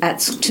away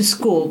to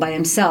school by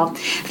himself,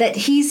 that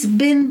he's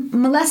been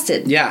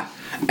molested. Yeah.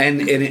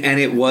 And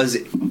it was...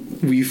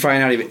 You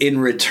find out in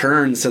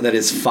return so that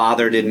his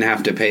father didn't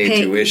have to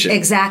pay tuition.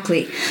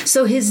 Exactly.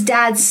 So his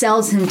dad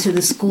sells him to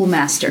the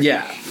schoolmaster.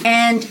 Yeah.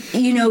 And,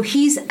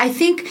 I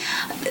think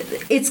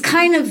it's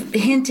kind of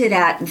hinted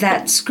at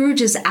that Scrooge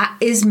is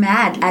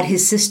mad at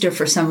his sister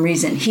for some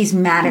reason. He's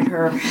mad at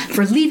her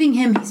for leaving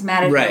him. He's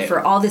mad at her for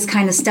all this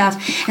kind of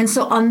stuff. And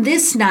so on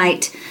this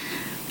night,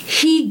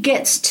 he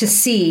gets to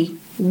see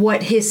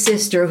what his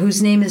sister,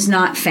 whose name is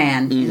not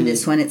Fan in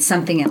this one, it's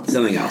something else.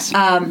 Something else.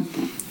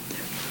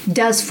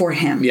 Does for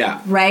him.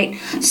 Yeah. Right?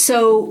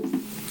 So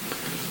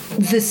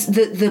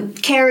the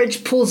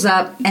carriage pulls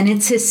up and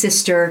it's his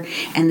sister,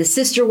 and the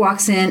sister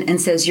walks in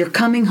and says, you're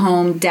coming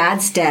home,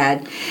 Dad's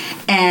dead,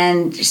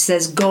 and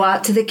says, go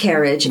out to the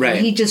carriage. Right.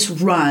 And he just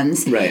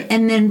runs. Right.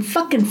 And then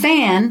fucking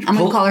Fan, I'm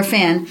going to call her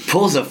Fan.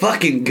 Pulls a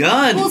fucking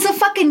gun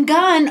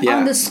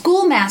on the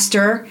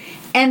schoolmaster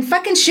and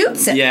fucking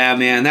shoots him. Yeah,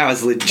 man, that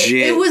was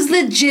legit. It was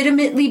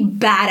legitimately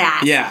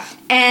badass. Yeah.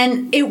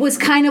 And it was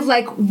kind of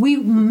like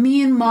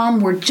me and Mom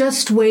were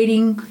just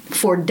waiting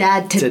for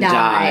Dad to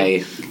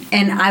die.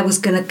 And I was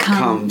going to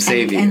come and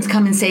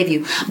save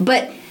you.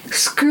 But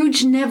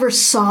Scrooge never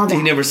saw that.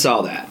 He never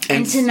saw that.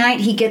 And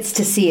tonight he gets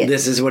to see it.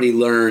 This is what he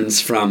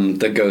learns from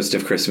the Ghost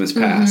of Christmas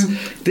Past.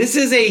 Mm-hmm. This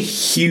is a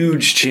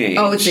huge change.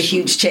 Oh, it's a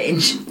huge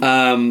change. But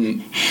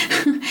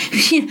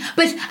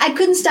I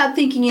couldn't stop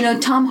thinking,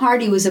 Tom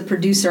Hardy was a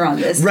producer on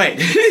this. Right.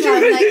 So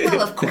I'm like,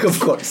 well, of course. Of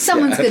course.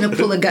 Someone's going to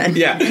pull a gun and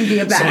be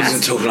a badass. Someone's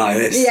going to talk like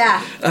this.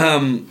 Yeah.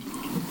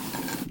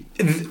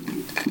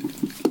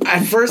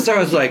 At first I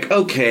was like,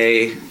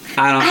 okay...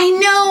 I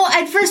know.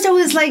 At first, I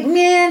was like,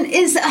 "Man,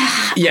 is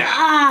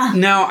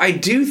Now, I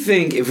do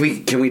think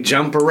can we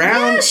jump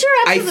around? Yeah, sure,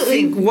 absolutely. I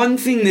think one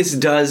thing this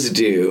does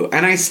do,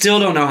 and I still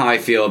don't know how I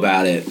feel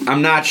about it.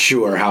 I'm not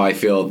sure how I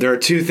feel. There are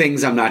two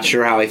things I'm not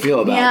sure how I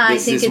feel about. Yeah,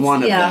 this is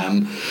one of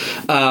them.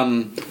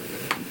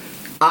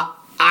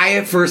 I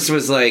at first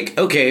was like,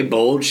 okay,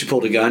 bold. She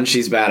pulled a gun.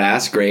 She's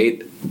badass.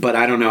 Great. But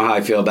I don't know how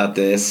I feel about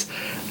this.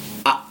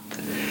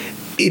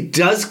 It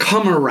does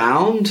come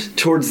around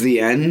towards the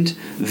end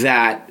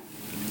that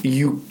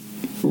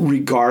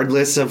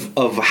regardless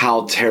of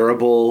how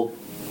terrible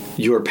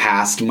your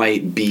past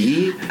might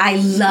be. I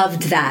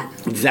loved that.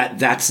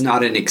 That's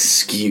not an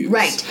excuse.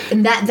 Right.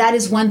 And that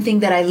is one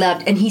thing that I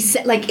loved. And he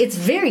said, like, it's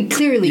very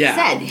clearly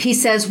said. He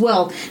says,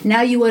 well,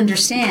 now you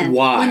understand.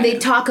 Why? When they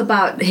talk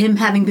about him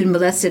having been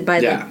molested by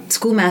the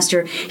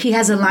schoolmaster, he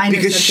has a line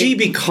because she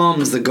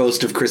becomes the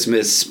ghost of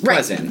Christmas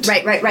present.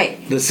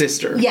 Right. The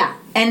sister. Yeah.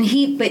 And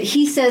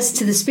he says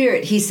to the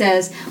spirit, he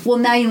says, well,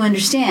 now you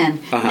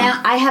understand.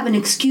 Now I have an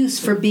excuse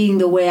for being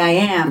the way I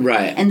am.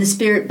 Right. And the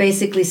spirit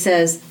basically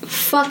says,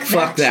 fuck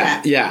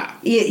that. Yeah.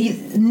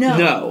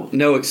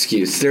 No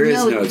excuse. There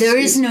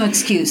is no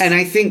excuse. And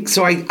I think,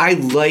 so I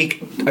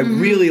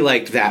really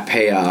liked that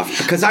payoff,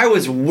 because I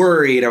was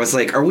worried. I was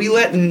like, are we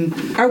going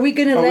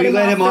to let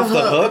him off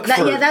the hook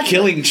for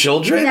killing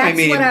children?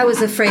 That's what I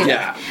was afraid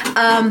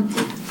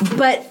of.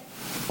 But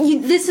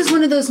this is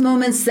one of those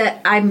moments that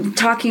I'm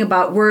talking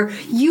about where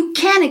you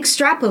can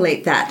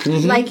extrapolate that.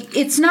 Like,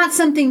 it's not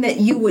something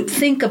that you would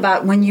think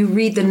about when you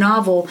read the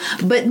novel,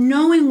 but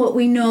knowing what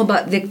we know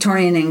about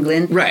Victorian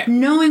England,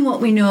 knowing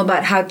what we know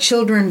about how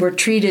children were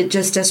treated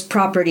just as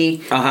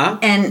property,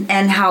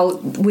 and how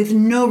with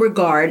no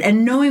regard,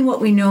 and knowing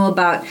what we know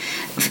about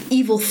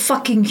evil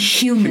fucking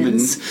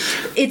humans.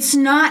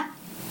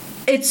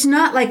 It's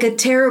not like a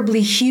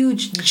terribly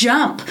huge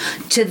jump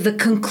to the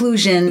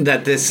conclusion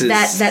that this is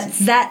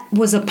that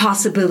was a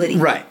possibility.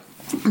 Right.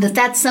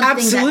 That's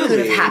something that could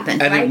have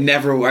happened. And it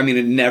never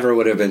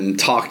would have been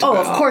talked about.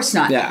 Oh, of course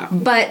not. Yeah.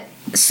 But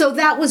so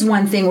that was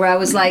one thing where I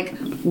was like,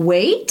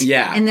 wait.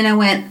 Yeah. And then I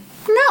went,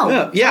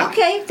 no. Yeah.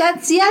 Okay,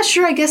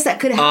 sure, I guess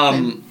that could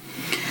happen.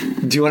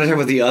 Do you want to talk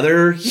about the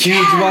other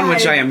huge one,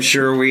 which I am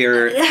sure we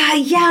are...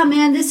 yeah,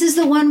 man, this is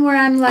the one where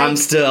I'm like... I'm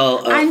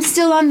still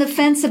on the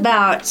fence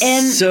about.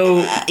 And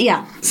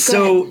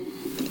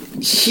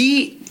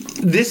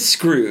this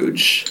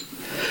Scrooge,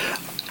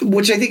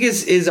 which I think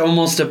is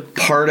almost a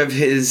part of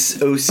his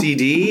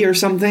OCD or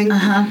something,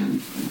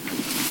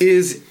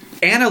 is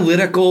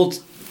analytical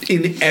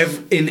in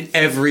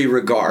every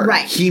regard.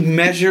 Right. He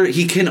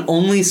can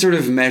only sort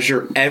of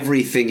measure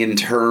everything in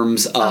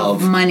terms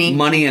of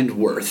money and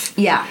worth.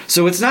 Yeah.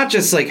 So it's not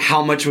just like,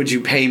 how much would you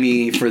pay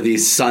me for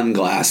these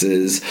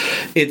sunglasses?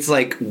 It's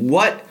like,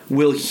 what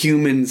will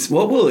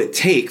it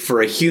take for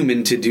a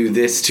human to do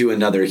this to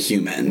another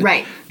human?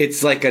 Right.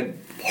 It's like a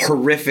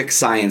horrific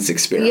science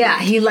experiment. Yeah,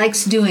 he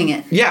likes doing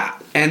it. Yeah.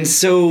 And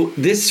so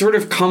this sort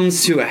of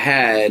comes to a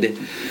head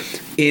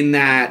in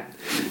that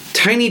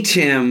Tiny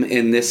Tim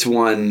in this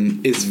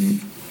one is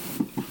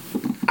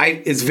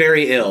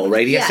very ill,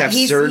 right? He has to have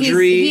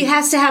surgery. He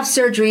has to have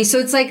surgery. So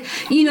it's like,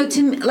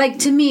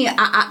 to me,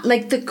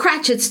 like the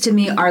Cratchits to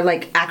me are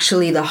like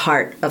actually the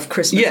heart of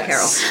Christmas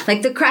Carol.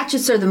 Like the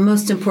Cratchits are the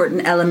most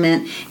important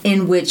element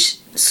in which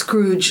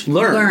Scrooge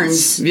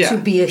learns to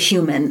be a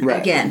human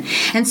again.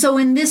 And so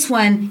in this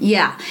one,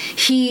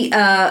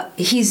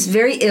 he's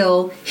very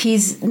ill.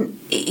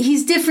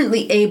 He's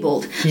differently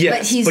abled.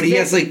 Yes, but he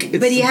has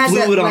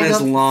fluid on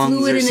his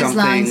lungs or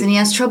something. And he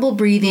has trouble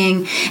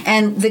breathing.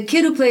 And the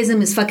kid who plays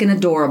him is fucking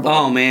adorable.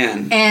 Oh,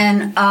 man.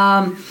 And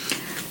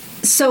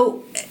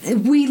so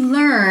we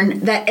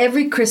learn that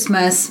every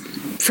Christmas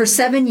for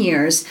 7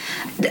 years,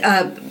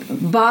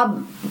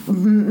 Bob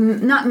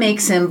not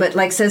makes him, but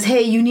like says,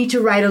 hey, you need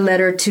to write a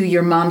letter to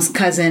your mom's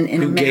cousin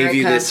in America. Who gave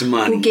you this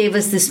money. Who gave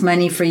us this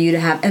money for you to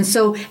have. And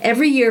so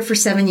every year for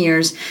 7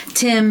 years,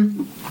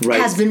 Tim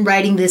has been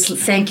writing this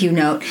thank you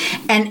note.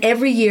 And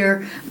every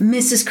year,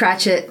 Mrs.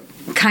 Cratchit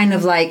kind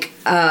of like,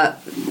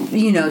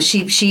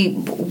 she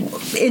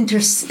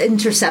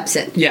intercepts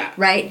it. Yeah.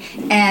 Right?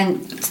 And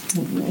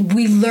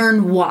we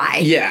learn why.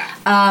 Yeah.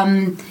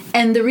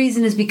 And the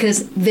reason is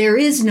because there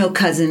is no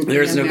cousin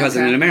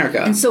in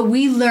America. And so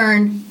we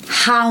learn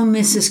how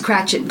Mrs.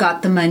 Cratchit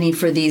got the money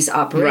for these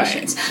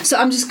operations. Right. So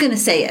I'm just going to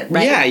say it,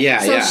 right? Yeah.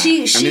 So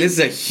this is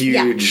a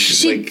huge...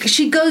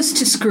 She goes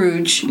to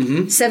Scrooge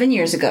 7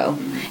 years ago,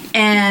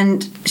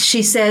 and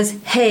she says,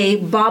 hey,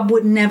 Bob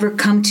would never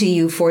come to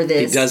you for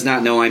this. He does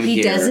not know I'm here.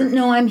 He doesn't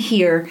know I'm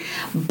here,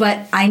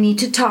 but I need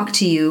to talk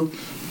to you.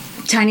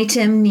 Tiny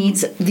Tim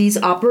needs these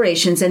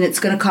operations, and it's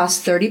going to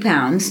cost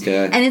 £30.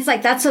 Okay. And it's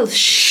like, that's a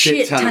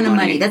shit ton of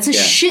money. That's a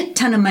shit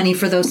ton of money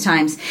for those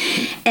times.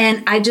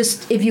 And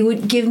if you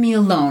would give me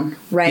a loan,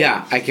 right?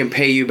 Yeah, I can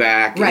pay you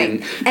back.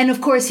 Right. And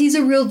of course, he's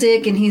a real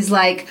dick, and he's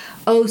like,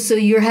 oh, so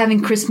you're having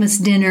Christmas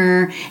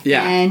dinner,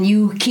 and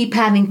you keep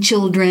having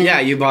children. Yeah,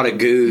 you bought a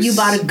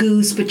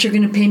goose. But you're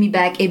going to pay me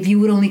back if you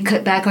would only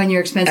cut back on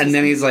your expenses. And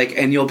then he's like,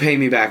 and you'll pay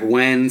me back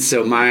when?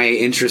 So my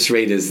interest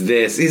rate is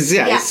this.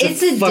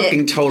 It's a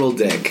fucking total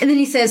dick. And then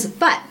he says,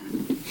 but...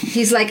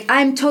 He's like,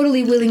 I'm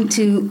totally willing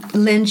to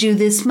lend you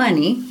this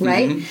money,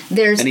 right? Mm-hmm.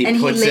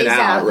 He lays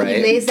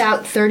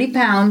out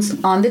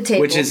 £30 on the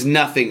table, which is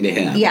nothing to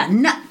him. Yeah,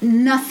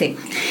 nothing.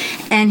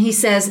 And he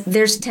says,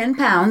 "There's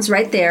 £10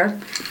 right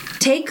there.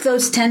 Take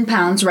those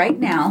 £10 right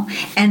now,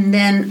 and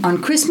then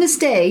on Christmas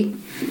Day,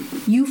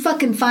 you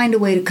fucking find a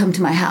way to come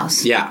to my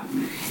house." Yeah.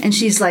 And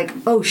she's like,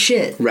 "Oh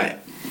shit." Right.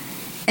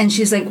 And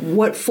she's like,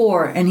 "What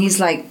for?" And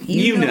he's like,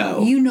 "You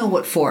know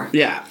what for."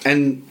 Yeah,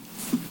 and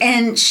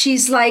And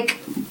she's like,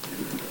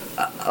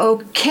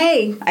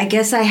 okay, I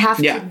guess I have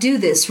to do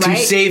this, right?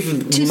 To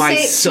save my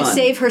son. To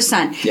save her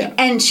son. Yeah.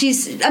 And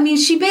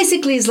she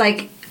basically is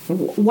like,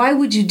 why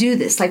would you do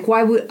this? Like,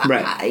 why would,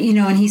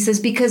 and he says,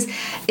 because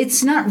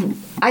it's not,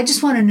 I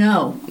just want to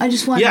know. I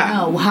just want to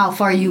know how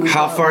far you would go.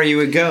 How far you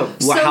would go.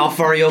 So, how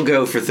far you'll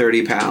go for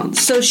 30 pounds.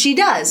 So she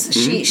does.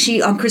 Mm-hmm.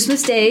 She on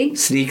Christmas Day.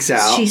 Sneaks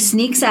out. She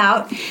sneaks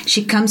out.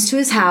 She comes to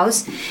his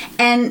house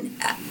and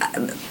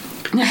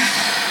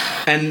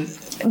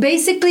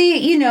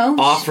basically,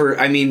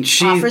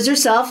 offers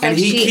herself. And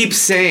he keeps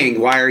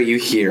saying, why are you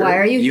here? Why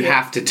are you here? You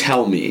have to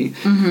tell me.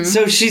 Mm-hmm.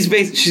 So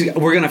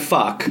we're going to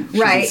fuck. She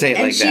right. Say it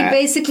and like she that.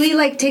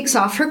 basically takes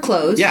off her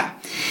clothes. Yeah.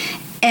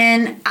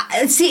 And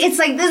see, it's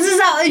like, this is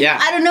how,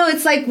 I don't know,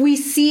 it's like we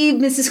see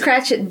Mrs.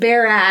 Cratchit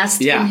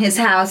bare-assed in his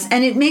house,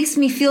 and it makes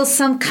me feel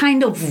some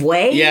kind of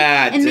way.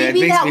 Yeah, and it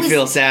makes me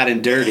feel sad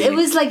and dirty. It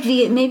was like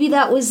maybe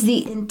that was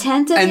the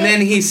intent of it. And then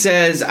he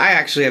says, I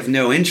actually have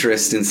no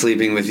interest in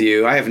sleeping with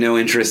you. I have no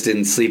interest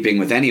in sleeping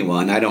with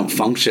anyone. I don't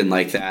function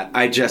like that.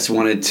 I just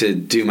wanted to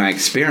do my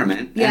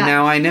experiment, and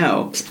now I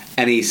know.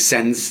 And he gives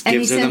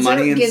her the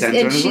money and sends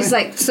her. And she's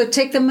like, so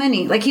take the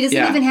money. Like, he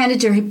doesn't even hand it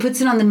to her. He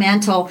puts it on the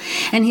mantle,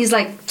 and he's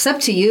like, it's up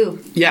to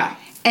you. Yeah.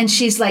 And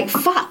she's like,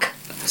 fuck.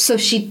 So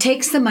she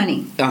takes the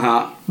money.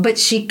 Uh-huh. But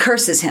she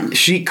curses him.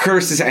 She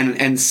curses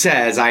and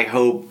says, I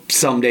hope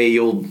someday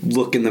you'll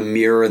look in the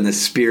mirror and the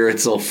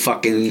spirits will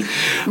fucking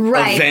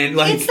event.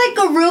 Like, it's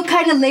like a real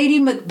kind of Lady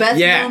Macbeth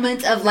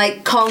moment of,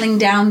 like, calling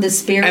down the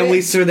spirit.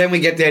 And then we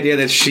get the idea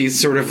that she's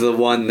sort of the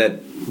one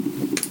that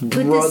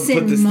put this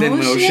in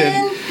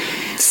motion.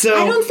 So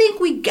I don't think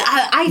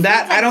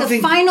the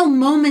final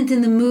moment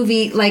in the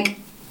movie, like,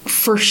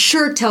 for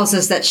sure tells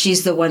us that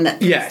she's the one that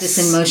puts this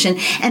in motion,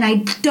 and I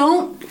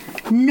don't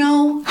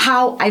know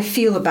how I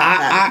feel about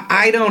that.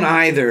 I don't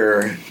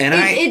either, and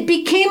it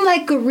became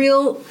like a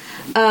real.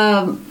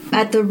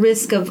 At the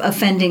risk of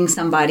offending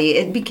somebody,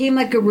 it became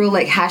like a real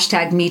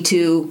hashtag Me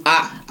Too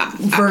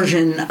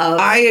version of.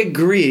 I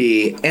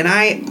agree, and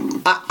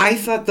I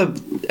thought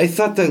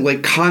the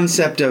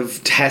concept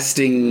of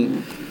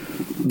testing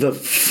the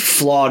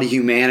flawed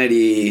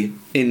humanity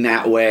in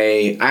that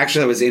way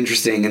actually was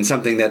interesting and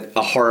something that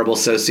a horrible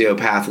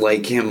sociopath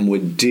like him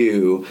would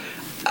do.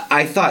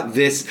 I thought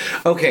this.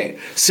 Okay,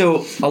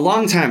 so a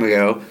long time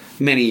ago.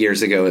 Many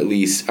years ago, at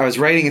least, I was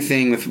writing a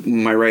thing with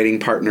my writing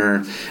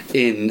partner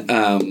in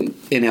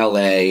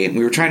LA, and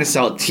we were trying to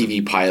sell a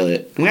TV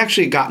pilot, and we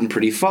actually had gotten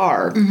pretty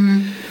far.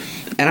 Mm-hmm.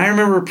 And I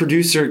remember a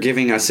producer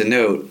giving us a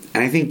note,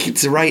 and I think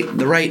it's the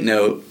right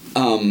note.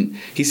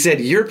 He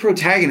said, your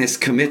protagonist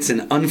commits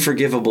an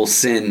unforgivable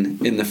sin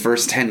in the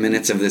first 10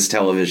 minutes of this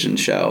television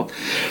show.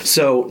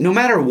 So no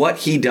matter what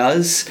he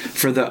does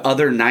for the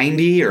other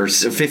 90 or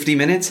 50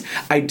 minutes,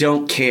 I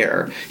don't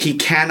care. He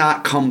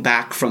cannot come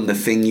back from the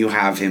thing you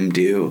have him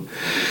do.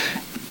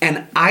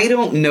 And I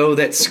don't know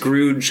that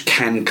Scrooge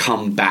can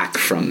come back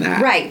from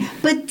that. Right.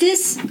 But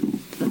this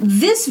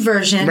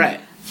version...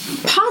 Right.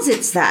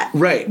 posits that.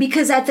 Right.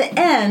 Because at the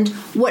end,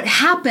 what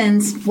had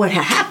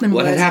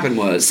happened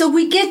was... So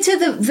we get to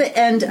the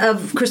end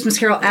of Christmas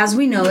Carol as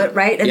we know it,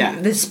 right?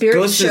 And the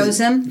spirit shows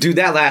him. Dude,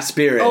 that last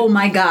spirit. Oh,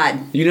 my God.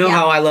 You know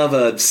how I love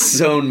a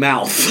sewn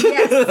mouth.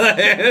 Yes.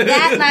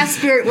 That last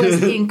spirit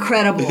was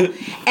incredible.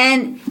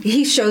 And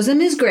he shows him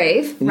his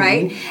grave,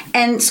 right? Mm-hmm.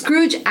 And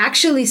Scrooge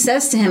actually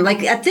says to him,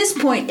 like, at this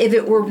point, if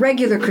it were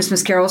regular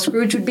Christmas Carol,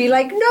 Scrooge would be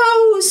like,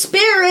 no,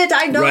 spirit,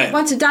 I don't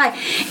want to die.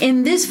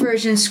 In this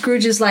version,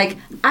 Scrooge is like,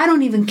 I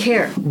don't even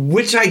care.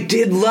 Which I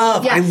did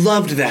love. Yeah. I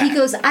loved that. He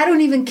goes, I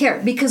don't even care.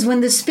 Because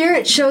when the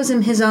spirit shows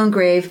him his own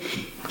grave,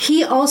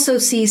 he also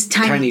sees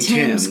Tiny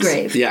Tim's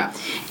grave. Yeah.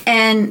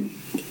 And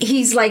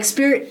he's like,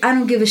 spirit, I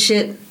don't give a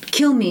shit.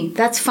 Kill me.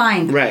 That's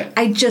fine. Right.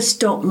 I just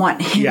don't want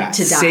him to die.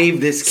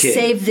 Save this kid.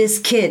 Save this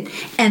kid.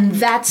 And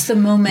that's the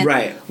moment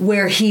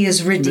where he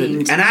is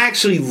redeemed. And I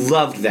actually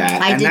loved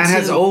that. I did that too.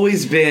 Has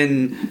always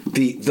been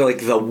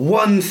the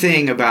one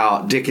thing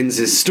about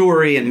Dickens's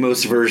story and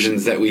most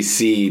versions that we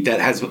see that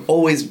has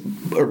always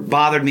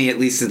bothered me, at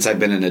least since I've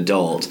been an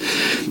adult.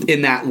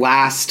 In that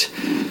last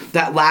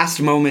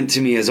moment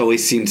to me has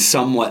always seemed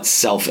somewhat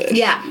selfish.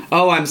 Yeah.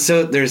 Oh,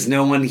 there's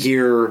no one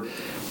here.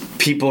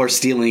 People are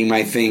stealing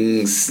my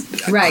things.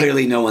 Right.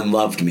 Clearly no one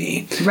loved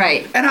me.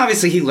 Right. And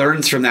obviously he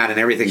learns from that and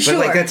everything. Sure.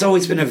 But that's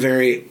always been a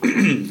very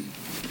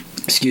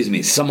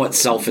somewhat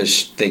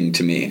selfish thing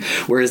to me.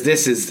 Whereas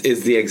this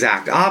is the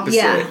exact opposite.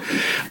 Yeah.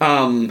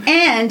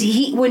 And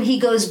when he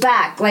goes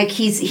back, like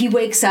he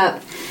wakes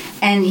up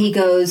and he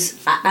goes,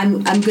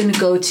 I'm going to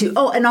go to...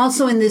 Oh, and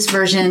also in this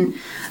version...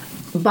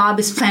 Bob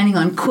is planning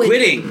on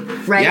quitting.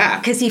 Right? Yeah.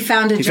 Because he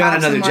found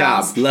another job.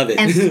 Else. Love it.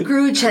 And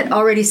Scrooge had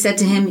already said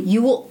to him,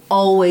 you will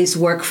always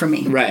work for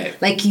me. Right.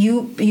 Like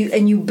you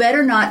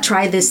better not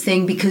try this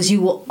thing because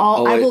you will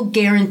I will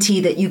guarantee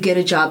that you get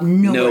a job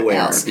nowhere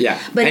else. Yeah.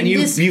 But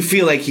you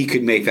feel like he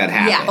could make that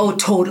happen. Yeah, oh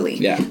totally.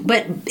 Yeah.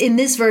 But in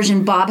this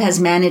version, Bob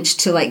has managed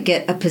to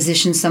get a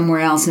position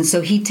somewhere else. And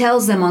so he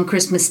tells them on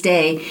Christmas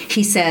Day,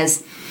 he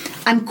says,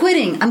 I'm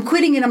quitting and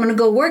I'm going to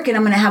go work and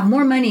I'm going to have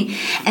more money.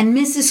 And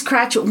Mrs.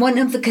 Cratchit, one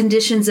of the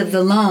conditions of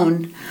the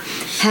loan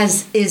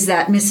is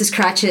that Mrs.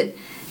 Cratchit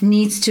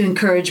needs to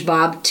encourage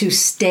Bob to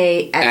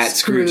stay at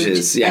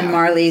Scrooge's and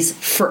Marley's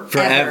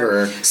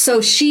forever. So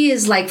she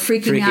is like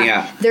freaking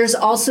out. There's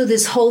also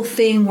this whole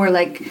thing where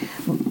like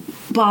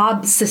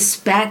Bob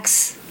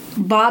suspects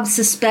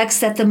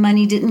that the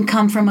money didn't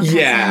come from a cousin.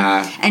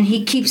 Yeah. And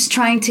he keeps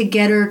trying to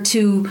get her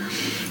to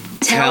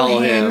tell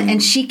him,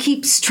 and she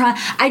keeps trying.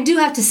 I do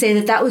have to say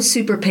that was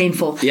super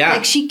painful. Yeah.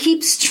 Like, she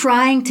keeps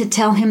trying to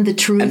tell him the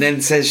truth. And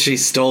then says she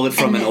stole it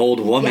from an old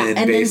woman,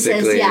 and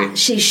basically. Then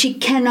says, she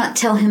cannot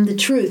tell him the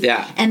truth.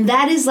 Yeah. And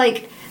that is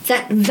like,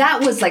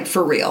 that was like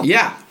for real.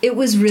 Yeah. It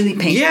was really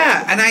painful.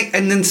 Yeah.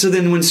 And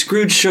then when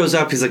Scrooge shows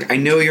up, he's like, I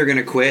know you're going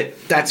to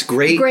quit. That's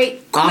great.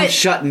 Quit. I'm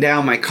shutting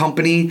down my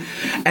company.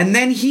 And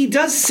then he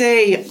does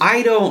say,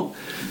 I don't...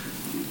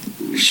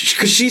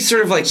 Because she's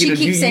sort of like, she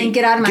keeps saying,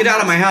 get out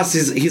of my house.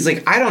 He's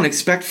like, I don't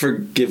expect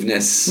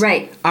forgiveness.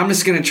 Right. I'm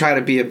just going to try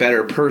to be a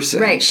better person.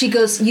 Right. She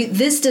goes,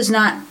 this does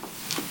not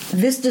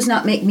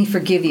make me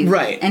forgive you.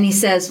 Right. And he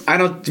says,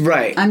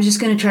 I'm just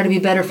going to try to be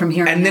better from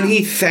here on out. And then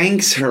he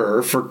thanks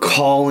her for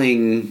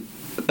calling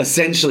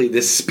essentially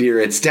the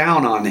spirits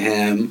down on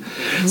him.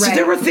 Right. So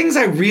there were things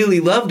I really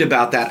loved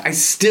about that. I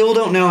still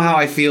don't know how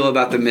I feel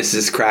about the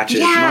Mrs.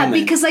 Cratchit moment. Yeah,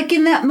 because like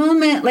in that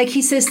moment, like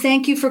he says,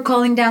 thank you for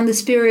calling down the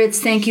spirits.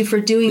 Thank you for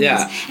doing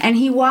this. And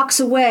he walks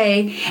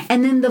away.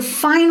 And then the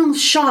final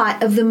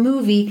shot of the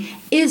movie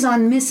is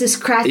on Mrs.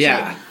 Cratchit.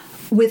 Yeah.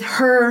 With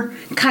her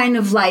kind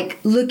of like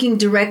looking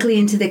directly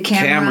into the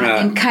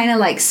camera and kind of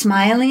like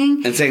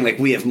smiling. And saying like,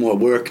 we have more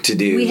work to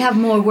do. We have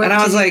more work to do. And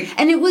I was like...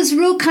 And it was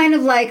real kind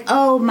of like,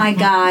 oh my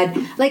God.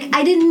 Like,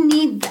 I didn't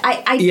need...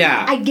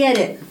 I get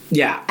it.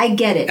 Yeah. I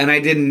get it. And I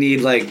didn't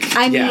need like...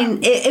 I mean,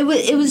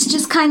 it was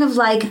just kind of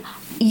like...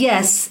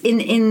 Yes,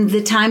 in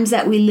the times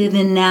that we live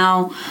in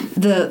now,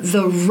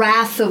 the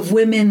wrath of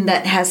women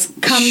that has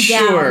come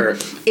down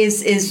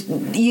is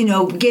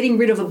getting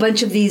rid of a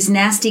bunch of these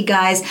nasty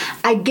guys.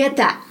 I get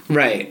that.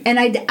 Right. And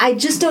I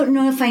just don't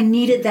know if I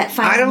needed that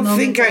final moment. I don't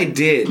think I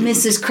did.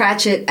 Mrs.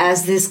 Cratchit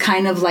as this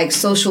kind of like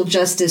social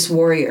justice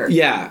warrior.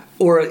 Yeah.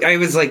 Or I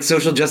was like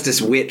social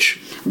justice witch.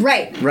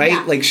 Right. Right?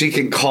 Yeah. Like she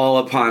can call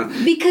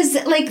upon...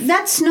 Because like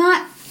that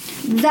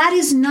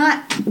is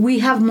not, we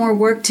have more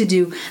work to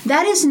do.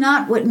 That is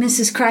not what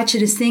Mrs.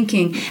 Cratchit is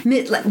thinking.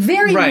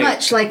 Very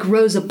much like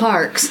Rosa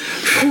Parks,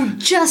 who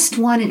just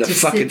wanted to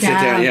sit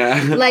down.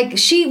 Yeah. Like,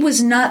 she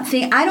was not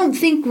I don't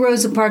think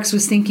Rosa Parks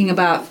was thinking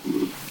about,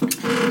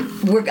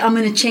 I'm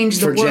going to change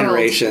the world.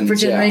 For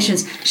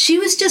generations. Yeah. She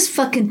was just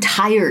fucking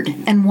tired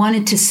and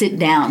wanted to sit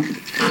down.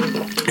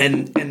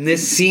 And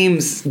this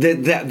seems,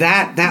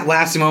 that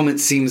last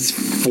moment seems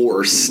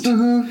forced.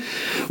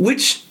 Mm-hmm.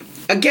 Which...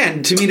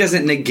 Again, to me,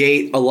 doesn't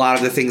negate a lot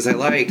of the things I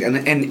liked,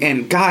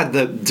 and God,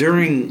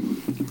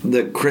 during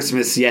the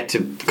Christmas yet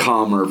to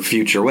come or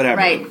future, whatever.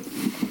 Right.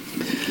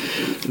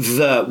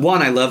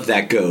 I loved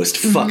that ghost.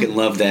 Mm-hmm. Fucking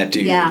love that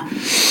dude. Yeah.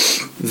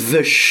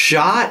 The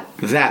shot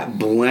that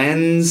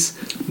blends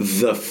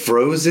the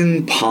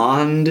frozen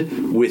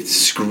pond with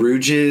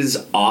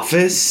Scrooge's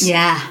office.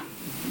 Yeah.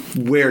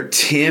 Where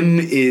Tim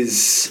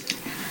is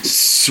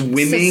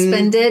swimming.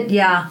 Suspended.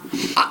 Yeah.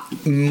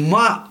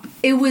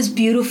 It was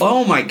beautiful.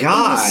 Oh, my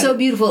God. It was so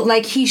beautiful.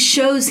 Like, he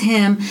shows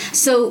him...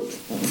 So,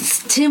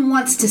 Tim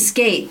wants to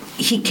skate.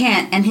 He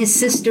can't. And his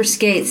sister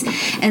skates.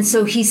 And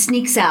so, he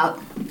sneaks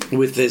out...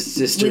 With his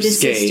sister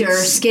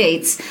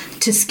skates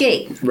to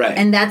skate. Right.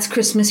 And that's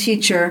Christmas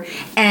Future.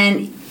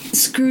 And...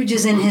 Scrooge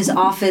is in his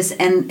office,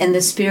 and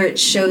the spirit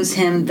shows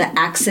him the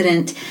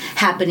accident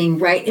happening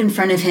right in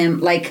front of him,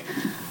 like...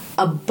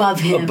 Above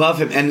him.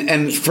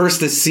 And first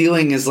the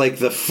ceiling is like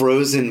the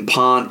frozen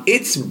pond.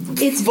 It's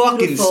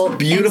fucking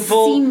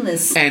beautiful and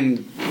seamless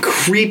and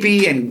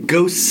creepy and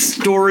ghost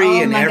story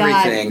and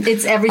everything. God.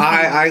 It's everything.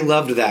 I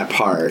loved that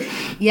part.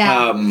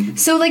 Yeah.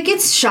 So like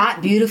it's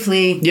shot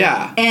beautifully.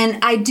 Yeah.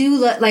 And I do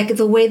like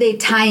the way they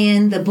tie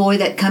in the boy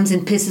that comes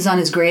and pisses on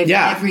his grave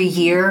every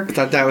year. I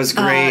thought that was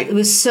great. It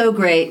was so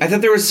great. I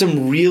thought there was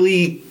some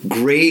really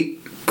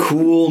great,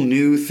 cool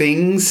new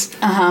things.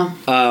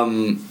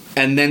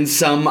 And then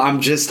some,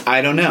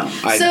 I don't know.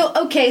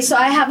 So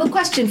I have a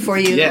question for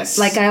you. Yes.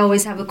 Like I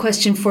always have a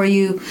question for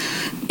you.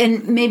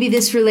 And maybe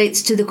this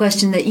relates to the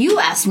question that you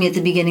asked me at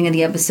the beginning of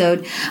the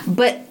episode.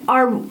 But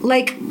are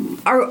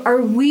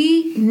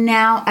we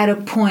now at a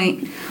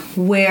point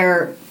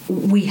where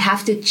we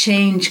have to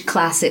change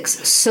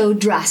classics so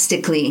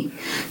drastically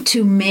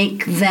to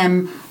make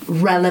them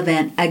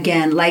relevant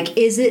again? Like,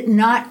 is it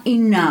not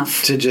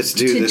enough to just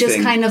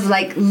kind of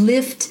like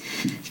lift...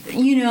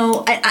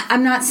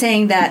 I'm not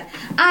saying that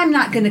I'm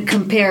not going to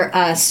compare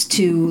us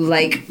to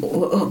like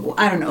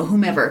I don't know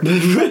whomever,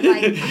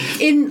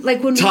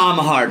 but when Tom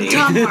Hardy.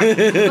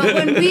 But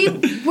when we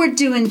were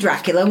doing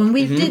Dracula, when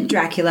we did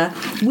Dracula,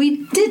 we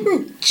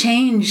didn't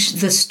change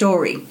the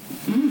story.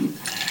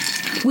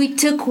 We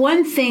took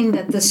one thing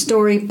that the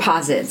story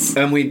posits,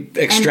 and we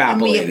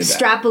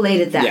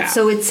extrapolated that. Yeah.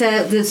 So it's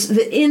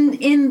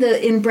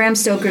in Bram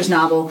Stoker's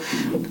novel,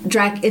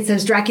 it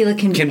says Dracula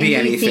can be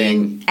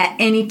anything at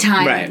any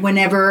time,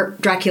 whenever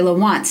Dracula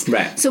wants.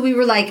 Right. So we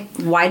were like,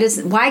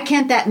 why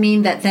can't that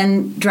mean that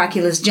then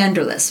Dracula's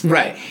genderless?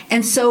 Right.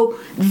 And so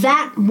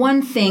that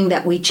one thing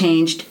that we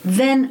changed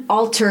then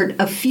altered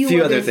a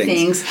few other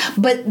things,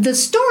 but the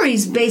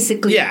story's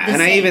basically the and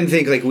same. I even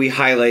think like we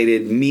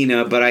highlighted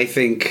Mina, but I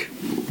think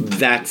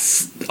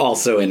that's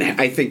also also in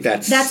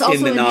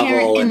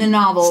the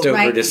novel.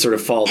 Stoker just sort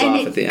of falls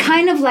off at the end. It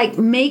kind of like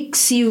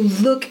makes you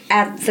look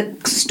at the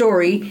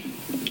story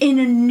in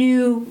a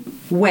new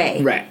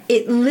way. Right.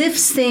 It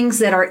lifts things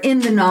that are in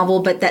the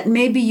novel, but that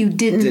maybe you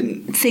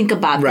didn't think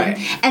about them.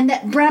 And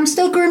that Bram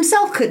Stoker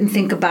himself couldn't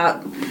think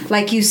about,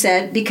 like you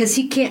said, because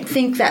he can't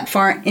think that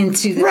far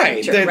into the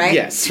future, right?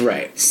 Yes,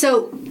 right.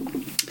 So,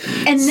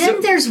 and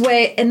then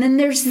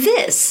there's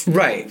this.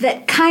 Right.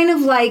 That kind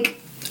of like...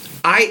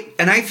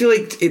 I feel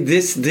like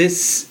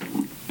this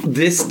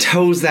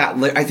toes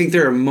that. I think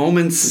there are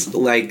moments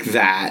like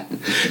that.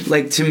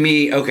 Like, to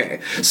me, okay.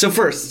 So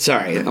first,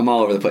 sorry, I'm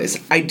all over the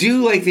place. I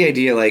do like the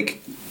idea, like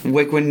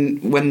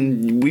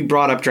when we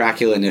brought up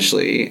Dracula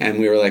initially, and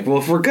we were like, well,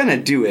 if we're gonna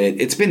do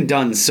it, it's been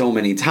done so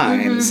many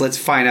times. Let's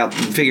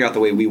figure out the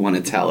way we want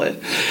to tell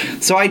it.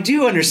 So I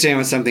do understand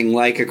with something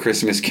like A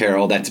Christmas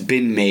Carol that's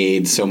been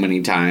made so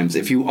many times,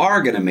 if you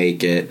are gonna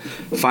make it,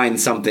 find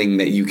something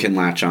that you can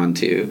latch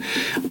onto.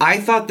 I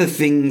thought the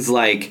things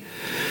like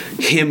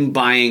him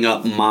buying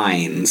up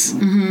mines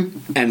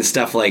and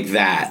stuff like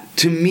that,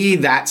 to me,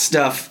 that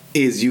stuff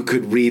is, you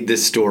could read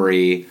this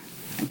story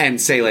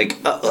and say,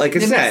 like I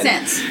said, makes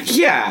sense.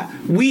 Yeah,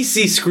 we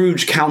see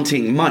Scrooge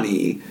counting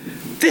money.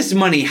 This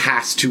money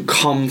has to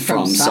come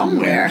from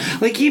somewhere.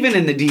 Like, even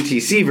in the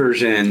DTC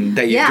version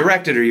that you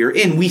directed or you're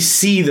in, we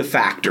see the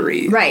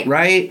factory.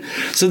 Right?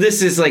 So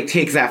this is like,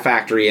 takes that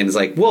factory and is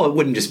like, well, it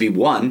wouldn't just be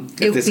one.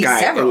 It would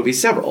be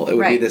several. It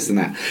would be this and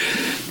that.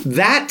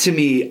 That, to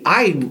me,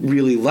 I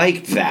really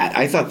liked that.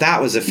 I thought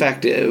that was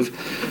effective.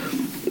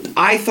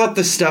 I thought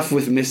the stuff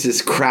with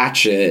Mrs.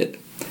 Cratchit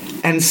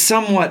and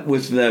somewhat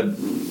with the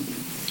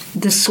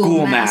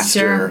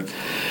schoolmaster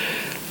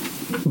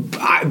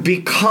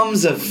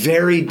becomes a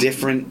very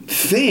different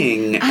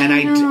thing,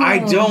 and I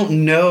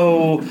don't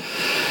know.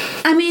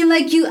 I mean,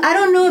 I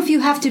don't know if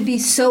you have to be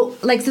so,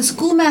 like, the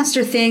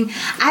schoolmaster thing,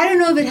 I don't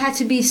know if it had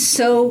to be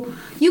so,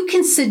 you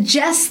can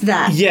suggest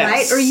that,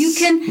 right? Or you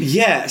can...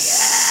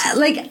 Yes.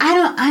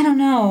 I don't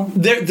know.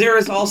 There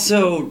is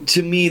also,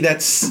 to me,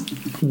 yes.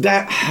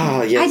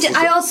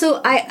 I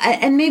also,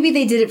 and maybe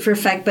they did it for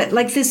effect, but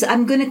like this,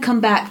 I'm going to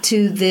come back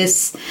to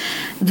this,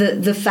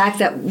 the fact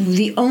that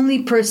the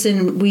only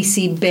person we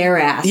see bare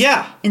ass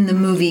in the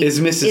movie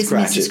is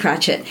Mrs.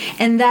 Cratchit.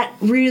 And that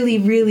really,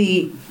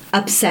 really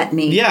upset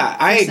me. Yeah,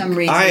 for some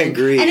reason. I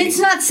agree. And it's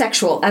not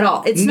sexual at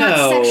all. It's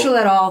not sexual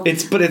at all.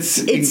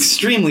 It's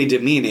extremely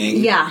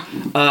demeaning. Yeah.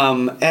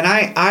 And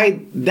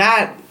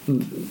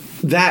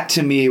that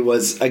to me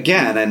was,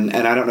 again,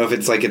 and I don't know if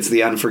it's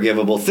the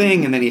unforgivable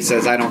thing, and then he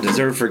says, I don't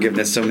deserve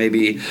forgiveness, so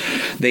maybe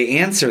they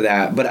answer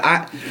that. But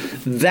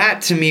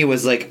that to me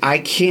was like, I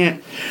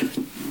can't...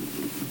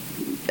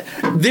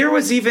 There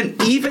was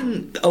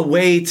even a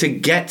way to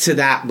get to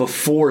that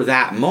before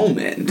that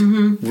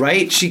moment,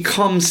 right? She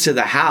comes to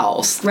the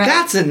house. Right.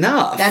 That's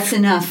enough. That's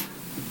enough.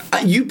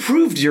 You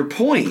proved your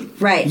point.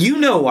 Right. You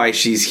know why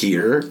she's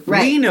here.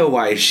 Right. We know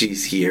why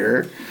she's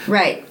here.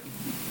 Right.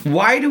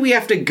 Why do we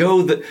have to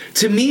go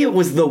to me, it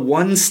was the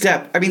one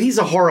step. I mean, he's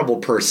a horrible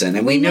person,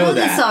 and we know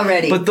that. This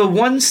already. But the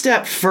one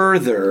step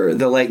further,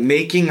 the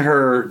making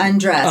her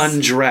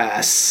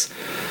undress.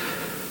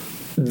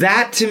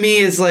 That to me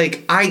is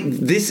like, I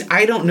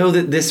don't know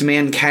that this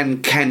man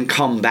can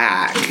come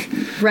back.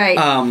 Right.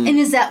 And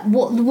is that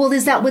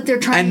is that what they're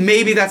trying? And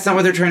maybe that's not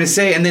what they're trying to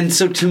say. And then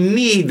so to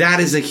me, that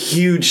is a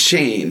huge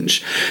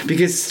change,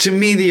 because to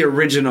me the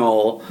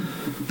original,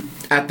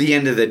 at the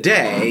end of the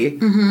day,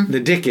 the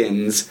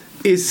Dickens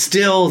is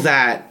still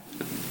that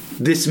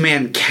this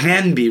man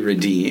can be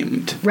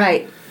redeemed.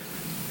 Right.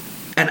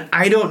 And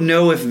I don't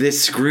know if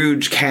this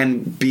Scrooge can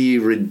be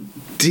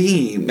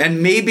redeemed.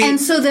 And maybe... And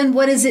so then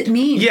what does it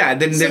mean? Yeah,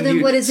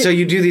 what is it? So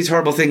you do these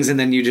horrible things and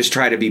then you just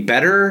try to be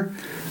better?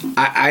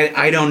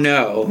 I don't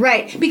know.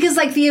 Right. Because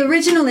the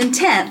original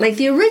intent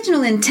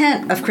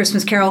of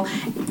Christmas Carol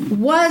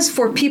was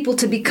for people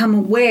to become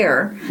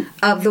aware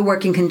of the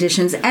working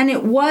conditions, and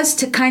it was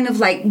to kind of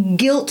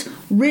guilt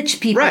rich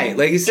people. Right.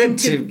 Like you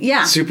said,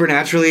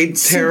 supernaturally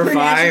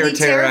terrify or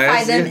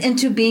terrorize them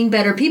into being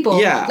better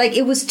people. Yeah.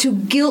 It was to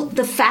guilt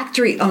the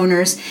factory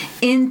owners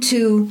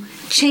into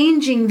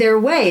changing their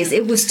ways.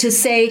 It was to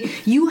say,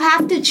 you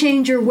have to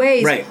change your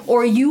ways,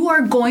 or you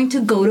are going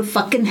to go to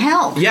fucking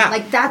hell. Yeah.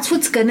 That's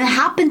what's going to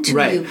happen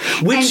to you.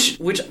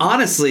 Which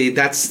honestly,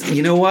 that's,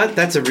 you know what?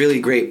 That's a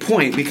really great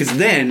point, because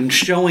then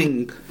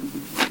showing...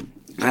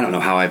 I don't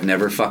know how I've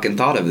never fucking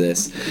thought of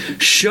this.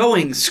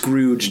 Showing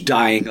Scrooge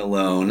dying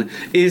alone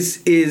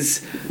is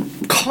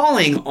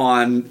calling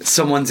on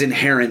someone's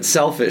inherent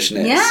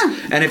selfishness. Yeah.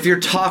 And if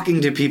you're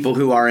talking to people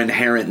who are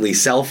inherently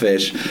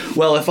selfish,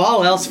 well, if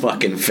all else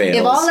fucking fails.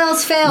 If all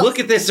else fails. Look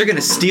at this. They're going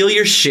to steal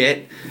your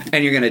shit,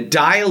 and you're going to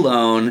die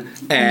alone,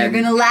 and they're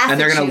going to laugh at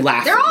you.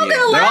 They're all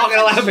going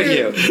to laugh at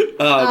you.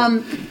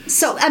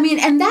 So,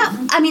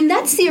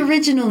 that's the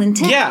original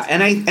intent. Yeah,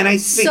 and I think...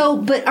 So,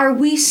 but are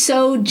we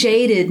so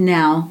jaded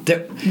now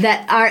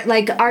that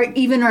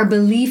our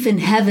belief in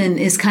heaven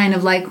is kind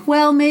of like,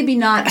 well, maybe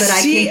not, but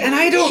I think... and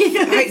I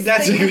don't...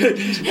 that's a good...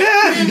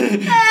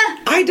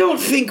 I don't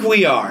think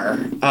we are.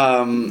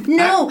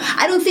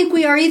 I don't think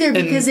we are either,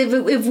 because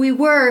if we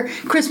were,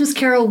 Christmas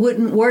Carol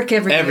wouldn't work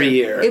every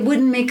year. It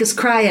wouldn't make us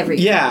cry every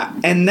year. Yeah,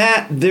 and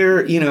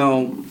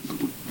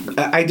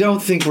I don't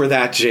think we're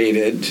that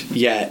jaded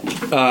yet.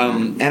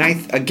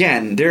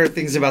 And there are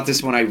things about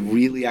this one I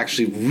really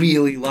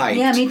liked.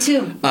 Yeah, me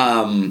too.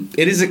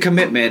 It is a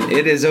commitment.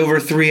 It is over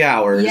 3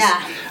 hours.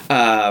 Yeah.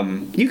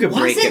 You could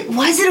break it.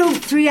 Was it over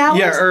 3 hours?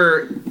 Yeah,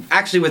 or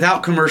actually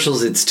without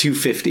commercials, it's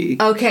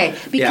 250. Okay,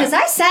 because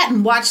I sat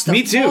and watched the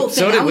whole thing. Me too.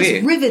 So did we. I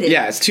was riveted.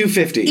 Yeah, it's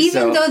 250.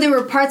 Even though there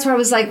were parts where I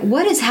was like,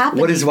 what is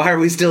happening? Why are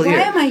we still here?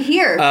 Why am I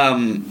here?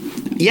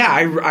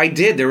 Yeah, I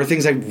did. There were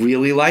things I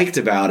really liked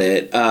about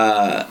it.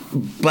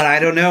 But I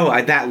don't know.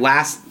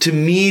 To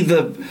me,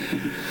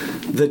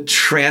 the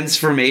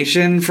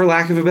transformation, for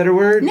lack of a better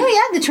word. No,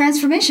 yeah, the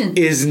transformation.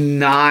 Is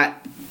not...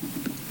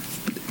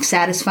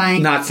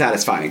 satisfying. Not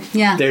satisfying.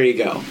 Yeah. There you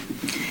go.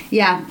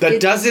 Yeah. That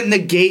doesn't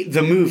negate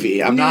the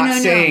movie. I'm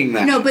not saying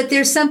that. No, but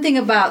there's something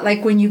about,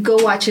 like, when you go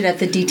watch it at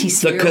the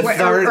DTC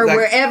or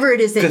wherever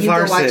it is that you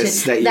go watch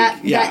it,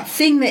 that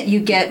thing that you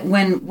get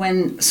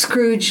when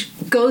Scrooge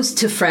goes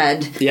to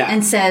Fred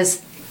and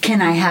says, can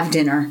I have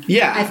dinner?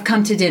 Yeah. I've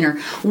come to dinner.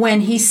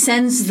 When he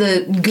sends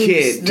the goose...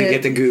 kid to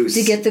get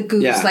the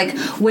goose. Yeah. Like,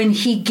 when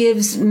he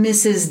gives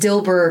Mrs.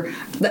 Dilber...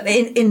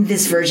 In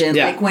this version,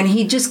 like when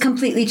he just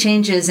completely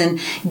changes and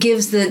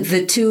gives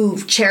the two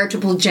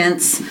charitable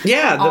gents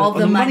all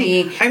the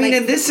money. I mean,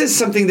 and this is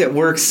something that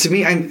works to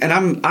me.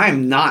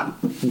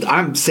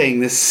 I'm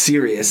saying this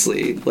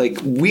seriously. Like,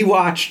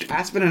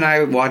 Aspen and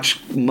I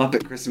watch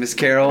Muppet Christmas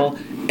Carol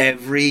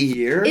every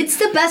year. It's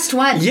the best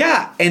one.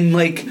 Yeah, and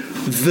like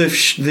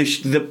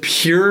the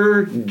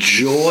pure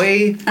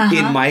joy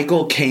in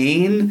Michael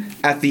Caine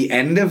at the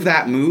end of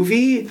that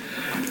movie.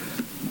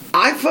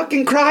 I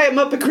fucking cry at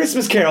Muppet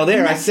Christmas Carol.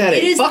 There, I said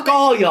it. Fuck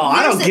all y'all.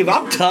 I don't give.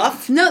 I'm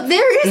tough. No,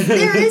 there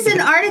is an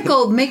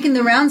article making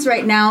the rounds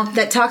right now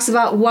that talks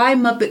about why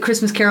Muppet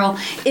Christmas Carol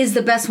is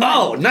the best one.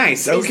 Oh,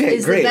 nice. Okay,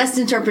 is great. The best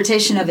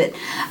interpretation of it,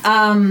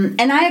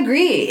 and I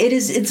agree.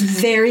 It's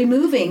very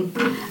moving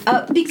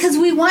because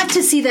we want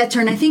to see that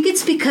turn. I think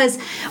it's because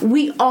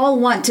we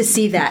all want to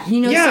see that.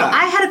 So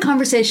I had a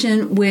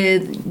conversation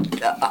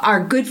with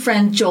our good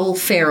friend Joel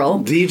Farrell.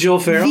 The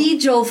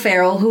Joel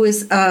Farrell, who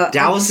is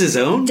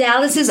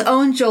Dallas's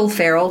own Joel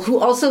Farrell, who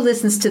also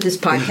listens to this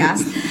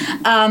podcast.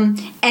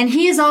 And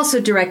he is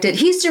also directed.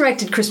 He's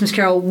directed Christmas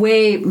Carol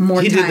way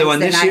more times than I have. He did the one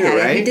this year,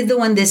 right? He did the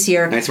one this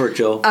year. Nice work,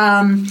 Joel.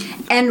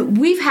 And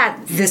we've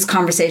had this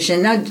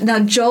conversation. Now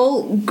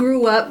Joel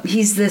grew up,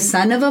 he's the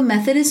son of a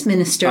Methodist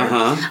minister.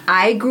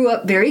 I grew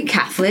up very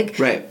Catholic.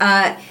 Right.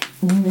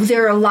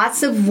 There are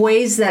lots of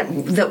ways that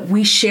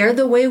we share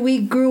the way we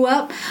grew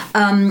up.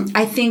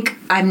 I think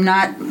I'm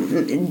not,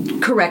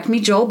 correct me,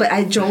 Joel,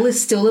 but Joel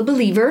is still a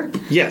believer.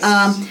 Yes.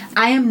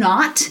 I am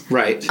not.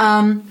 Right.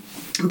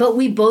 But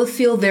we both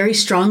feel very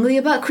strongly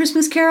about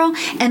Christmas Carol,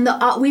 and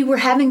we were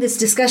having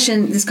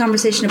this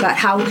conversation about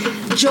how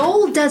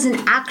Joel doesn't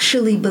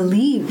actually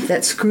believe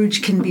that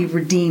Scrooge can be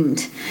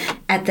redeemed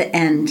at the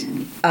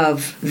end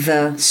of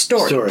the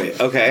story.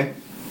 Okay.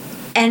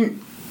 And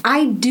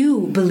I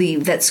do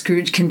believe that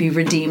Scrooge can be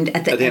redeemed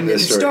at the end of the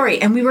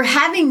story. And we were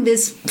having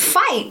this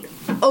fight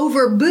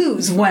over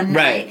booze one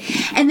night.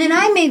 And then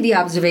I made the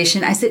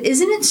observation, I said,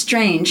 isn't it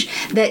strange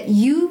that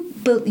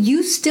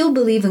you still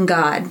believe in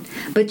God,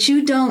 but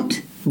you don't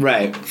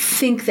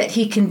think that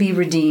he can be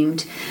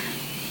redeemed?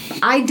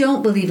 I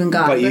don't believe in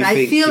God, but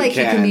I feel like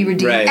he can be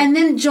redeemed. Right. And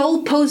then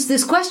Joel posed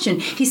this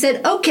question. He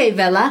said, okay,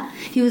 Vela.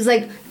 He was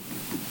like,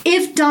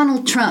 if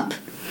Donald Trump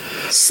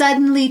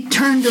suddenly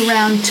turned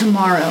around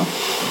tomorrow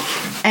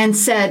and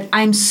said,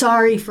 I'm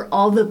sorry for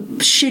all the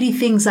shitty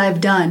things I've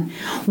done,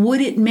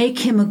 would it make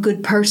him a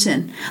good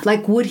person?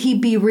 Like, would he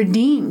be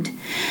redeemed?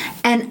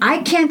 And I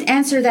can't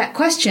answer that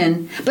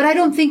question, but I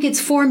don't think it's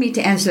for me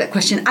to answer that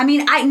question. I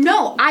mean,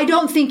 I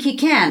don't think he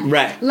can.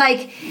 Right.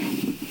 Like,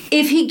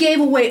 if he gave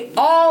away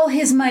all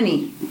his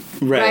money,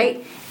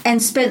 right,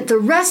 and spent the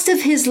rest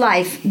of his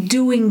life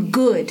doing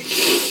good,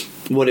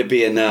 would it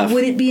be enough?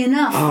 Would it be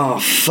enough? Oh,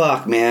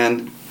 fuck,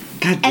 man.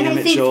 God damn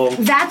it, Joel.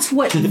 That's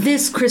what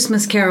this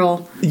Christmas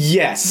Carol.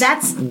 Yes.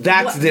 That's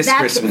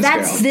Christmas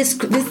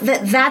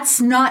Carol. That's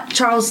not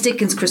Charles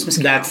Dickens' Christmas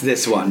Carol. That's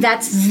this one.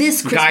 That's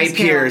this Christmas Guy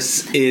Carol.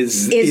 Pearce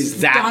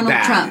is that Donald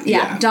bad. Trump.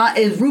 Yeah.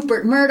 Is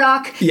Rupert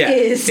Murdoch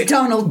is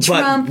Donald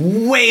Trump. But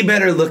way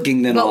better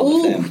looking than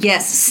all of them.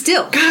 Yes,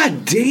 still.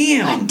 God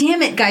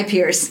damn it, Guy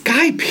Pearce.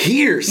 Guy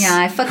Pearce. Yeah,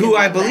 I fucking who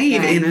I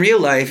believe in real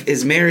life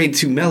is married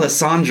to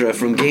Melisandre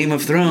from Game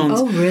of Thrones.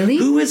 Oh, really?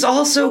 Who is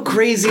also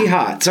crazy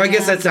hot. So I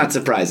guess that's not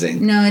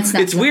surprising. No, it's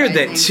not. It's weird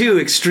that two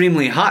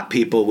extremely hot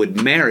people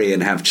would marry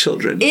and have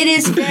children. It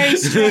is very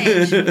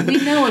strange. We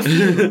know a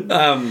few.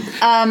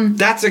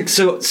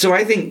 So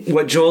I think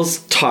what Joel's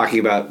talking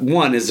about,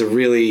 one, is a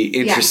really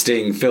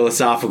interesting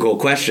philosophical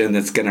question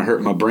that's going to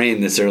hurt my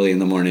brain this early in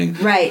the morning.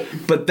 Right.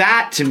 But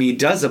that to me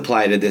does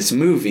apply to this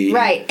movie.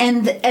 Right.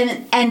 And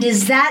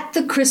is that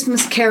the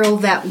Christmas Carol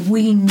that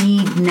we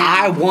need now?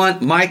 I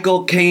want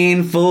Michael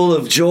Caine full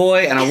of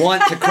joy, and I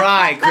want to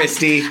cry,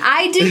 Christy.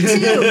 I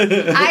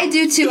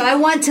do too. I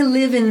want to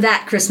live in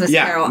that Christmas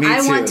Carol. Me too.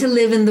 I want to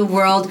live in the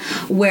world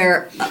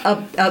where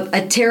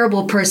a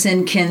terrible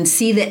person can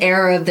see the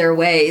error of their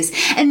ways.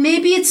 And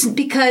maybe it's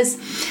because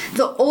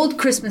the old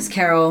Christmas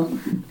Carol,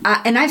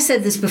 and I've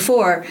said this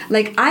before,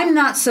 like, I'm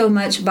not so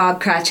much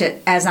Bob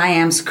Cratchit as I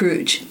am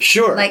Scrooge.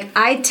 Sure. Like,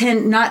 I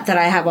tend, not that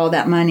I have all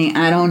that money.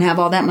 I don't have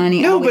all that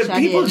money. No, but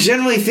people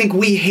generally think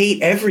we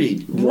hate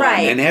everyone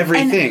and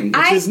everything,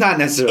 which is not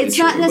necessarily true. It's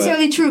not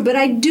necessarily true, but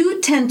I do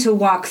tend to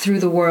walk through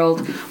the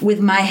world with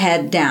my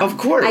head down. Of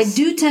course. I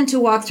do tend to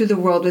walk through the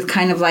world with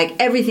kind of like,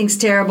 everything's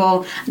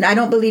terrible, I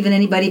don't believe in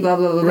anybody, blah,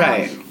 blah, blah, blah.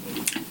 Right.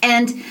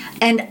 And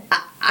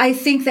I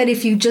think that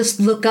if you just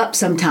look up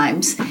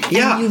sometimes and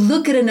you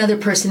look at another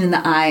person in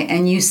the eye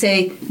and you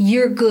say,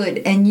 you're good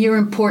and you're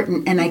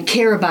important and I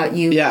care about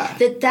you,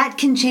 that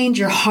can change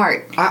your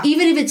heart,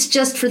 even if it's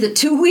just for the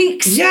 2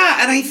 weeks.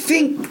 Yeah, and I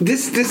think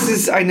this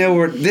is, I know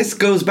where this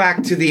goes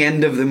back to the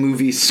end of the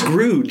movie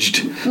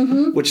Scrooged,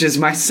 which is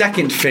my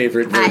second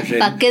favorite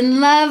version. I fucking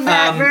love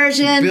that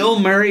version. Bill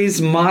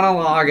Murray's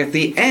monologue at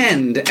the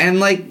end, and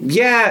like,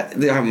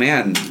 oh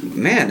man,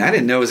 I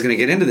didn't know I was going to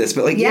get into this,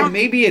 but like,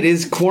 maybe it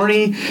is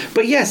corny.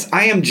 But yes,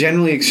 I am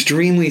generally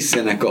extremely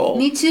cynical.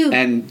 Me too.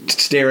 And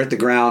stare at the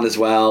ground as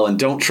well, and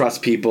don't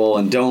trust people,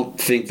 and don't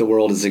think the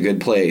world is a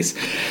good place.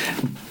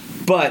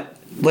 But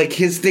like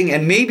his thing,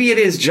 and maybe it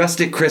is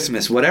just at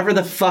Christmas, whatever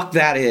the fuck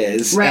that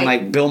is. Right. And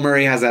like Bill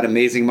Murray has that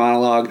amazing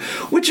monologue,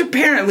 which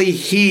apparently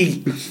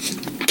he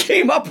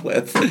came up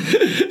with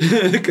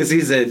because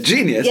he's a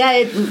genius. Yeah,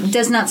 it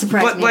does not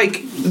surprise me. But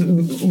like,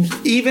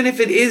 even if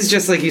it is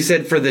just like you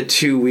said for the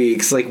 2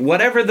 weeks, like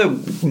whatever the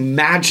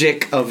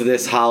magic of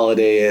this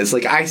holiday is,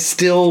 like I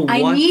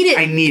need it.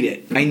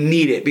 I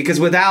need it because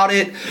without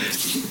it,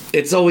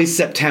 it's always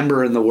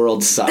September and the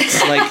world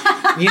sucks. Like,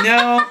 you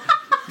know,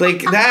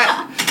 like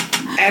that.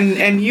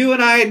 And you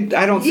and I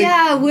don't think...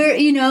 Yeah,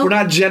 we're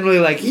not generally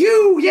like,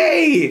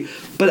 yay!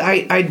 But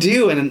I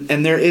do,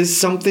 and there is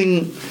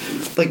something...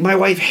 Like, my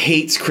wife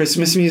hates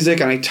Christmas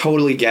music, and I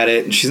totally get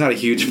it, and she's not a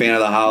huge fan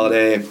of the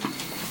holiday.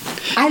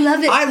 I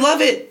love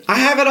it. I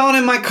have it on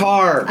in my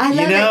car. I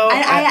love it.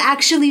 I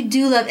actually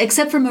do love,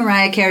 except for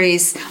Mariah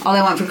Carey's All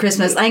I Want for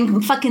Christmas.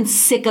 I'm fucking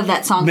sick of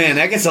that song. Man,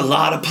 that gets a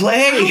lot of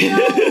play. I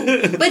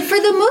know. But for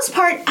the most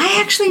part,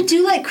 I actually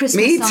do like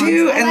Christmas songs. Me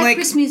too. I like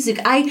Christmas music.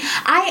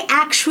 I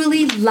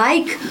actually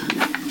like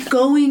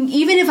going,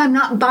 even if I'm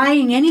not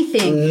buying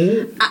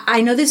anything.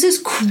 I know this is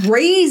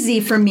crazy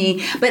for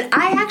me, but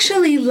I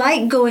actually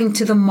like going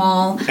to the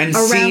mall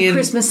around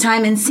Christmas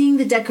time and seeing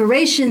the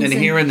decorations and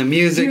hearing the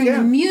music.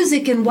 The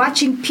music and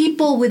watching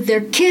people with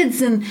their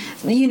kids and,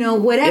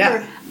 whatever.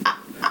 Yeah.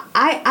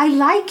 I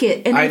like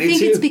it. And I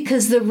think it's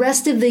because the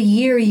rest of the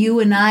year you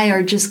and I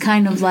are just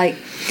kind of like...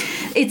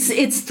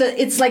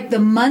 It's like the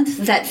month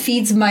that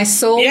feeds my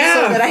soul so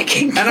that I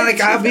can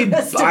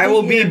I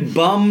will be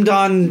bummed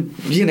on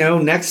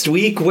next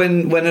week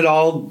when it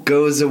all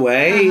goes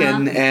away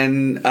and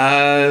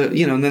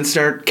then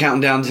start counting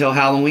down till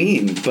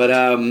Halloween. But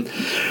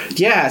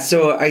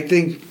so I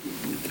think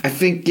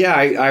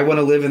I want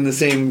to live in the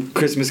same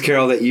Christmas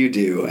Carol that you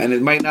do, and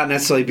it might not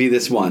necessarily be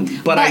this one,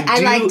 but I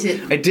liked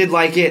it. I did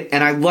like it,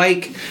 and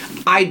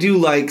I do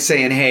like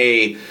saying,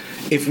 hey,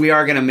 if we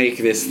are going to make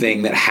this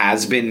thing that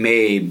has been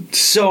made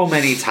so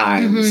many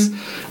times,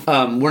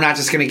 we're not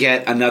just going to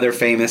get another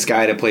famous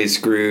guy to play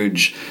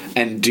Scrooge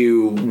and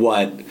do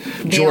what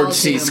George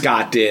C.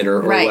 Scott did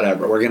or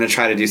whatever. We're going to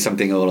try to do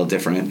something a little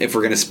different if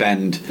we're going to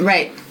spend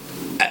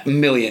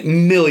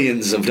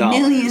millions of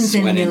dollars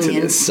into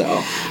this.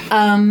 So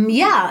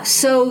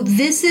so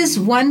this is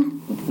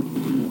one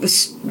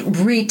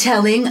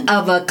retelling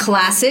of a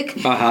classic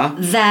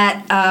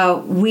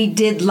that we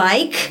did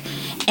like.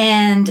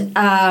 And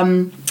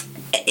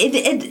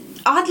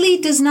oddly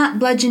does not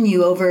bludgeon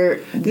you over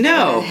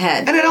the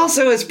head. And it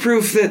also is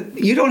proof that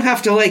you don't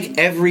have to like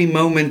every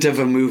moment of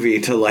a movie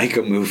to like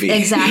a movie.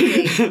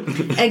 Exactly.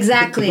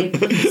 Exactly.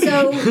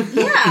 So,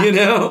 yeah. You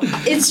know?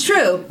 It's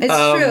true. It's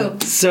true.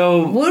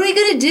 So... what are we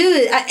going to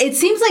do? It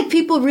seems like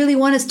people really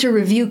want us to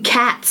review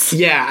Cats.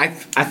 Yeah,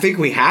 I think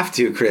we have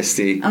to,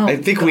 Christy. I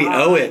think we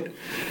owe it.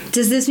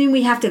 Does this mean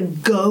we have to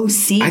go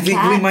see Cats? I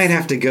think we might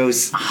have to go...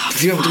 do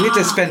we have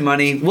to spend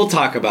money? We'll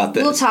talk about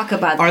this. We'll talk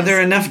about this. Are there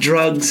enough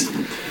drugs?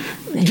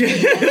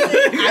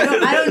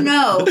 I don't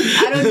know.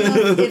 I don't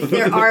know if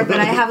there are, but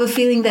I have a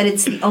feeling that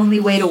it's the only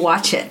way to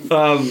watch it.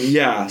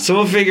 Yeah, so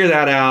we'll figure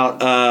that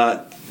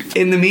out.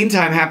 In the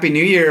meantime, Happy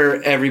New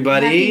Year,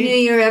 everybody. Happy New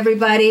Year,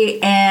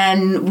 everybody.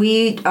 And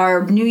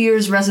our New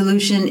Year's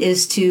resolution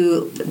is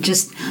to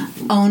just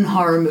own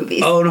horror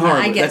movies. Own horror.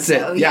 I guess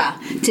that's so, it. Yeah.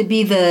 To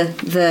be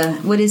the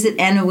what is it,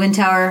 Anna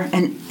Wintour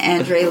and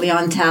Andre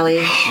Leon Talley.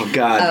 Oh,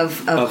 God.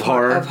 Of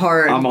horror. Of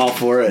horror. I'm all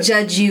for it.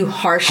 Judge you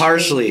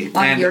harshly.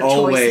 On and your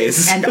always.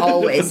 Choices. And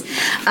always.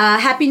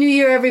 Happy New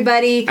Year,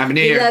 everybody. Happy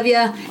New Year. We love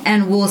you,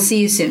 and we'll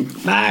see you soon.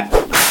 Bye.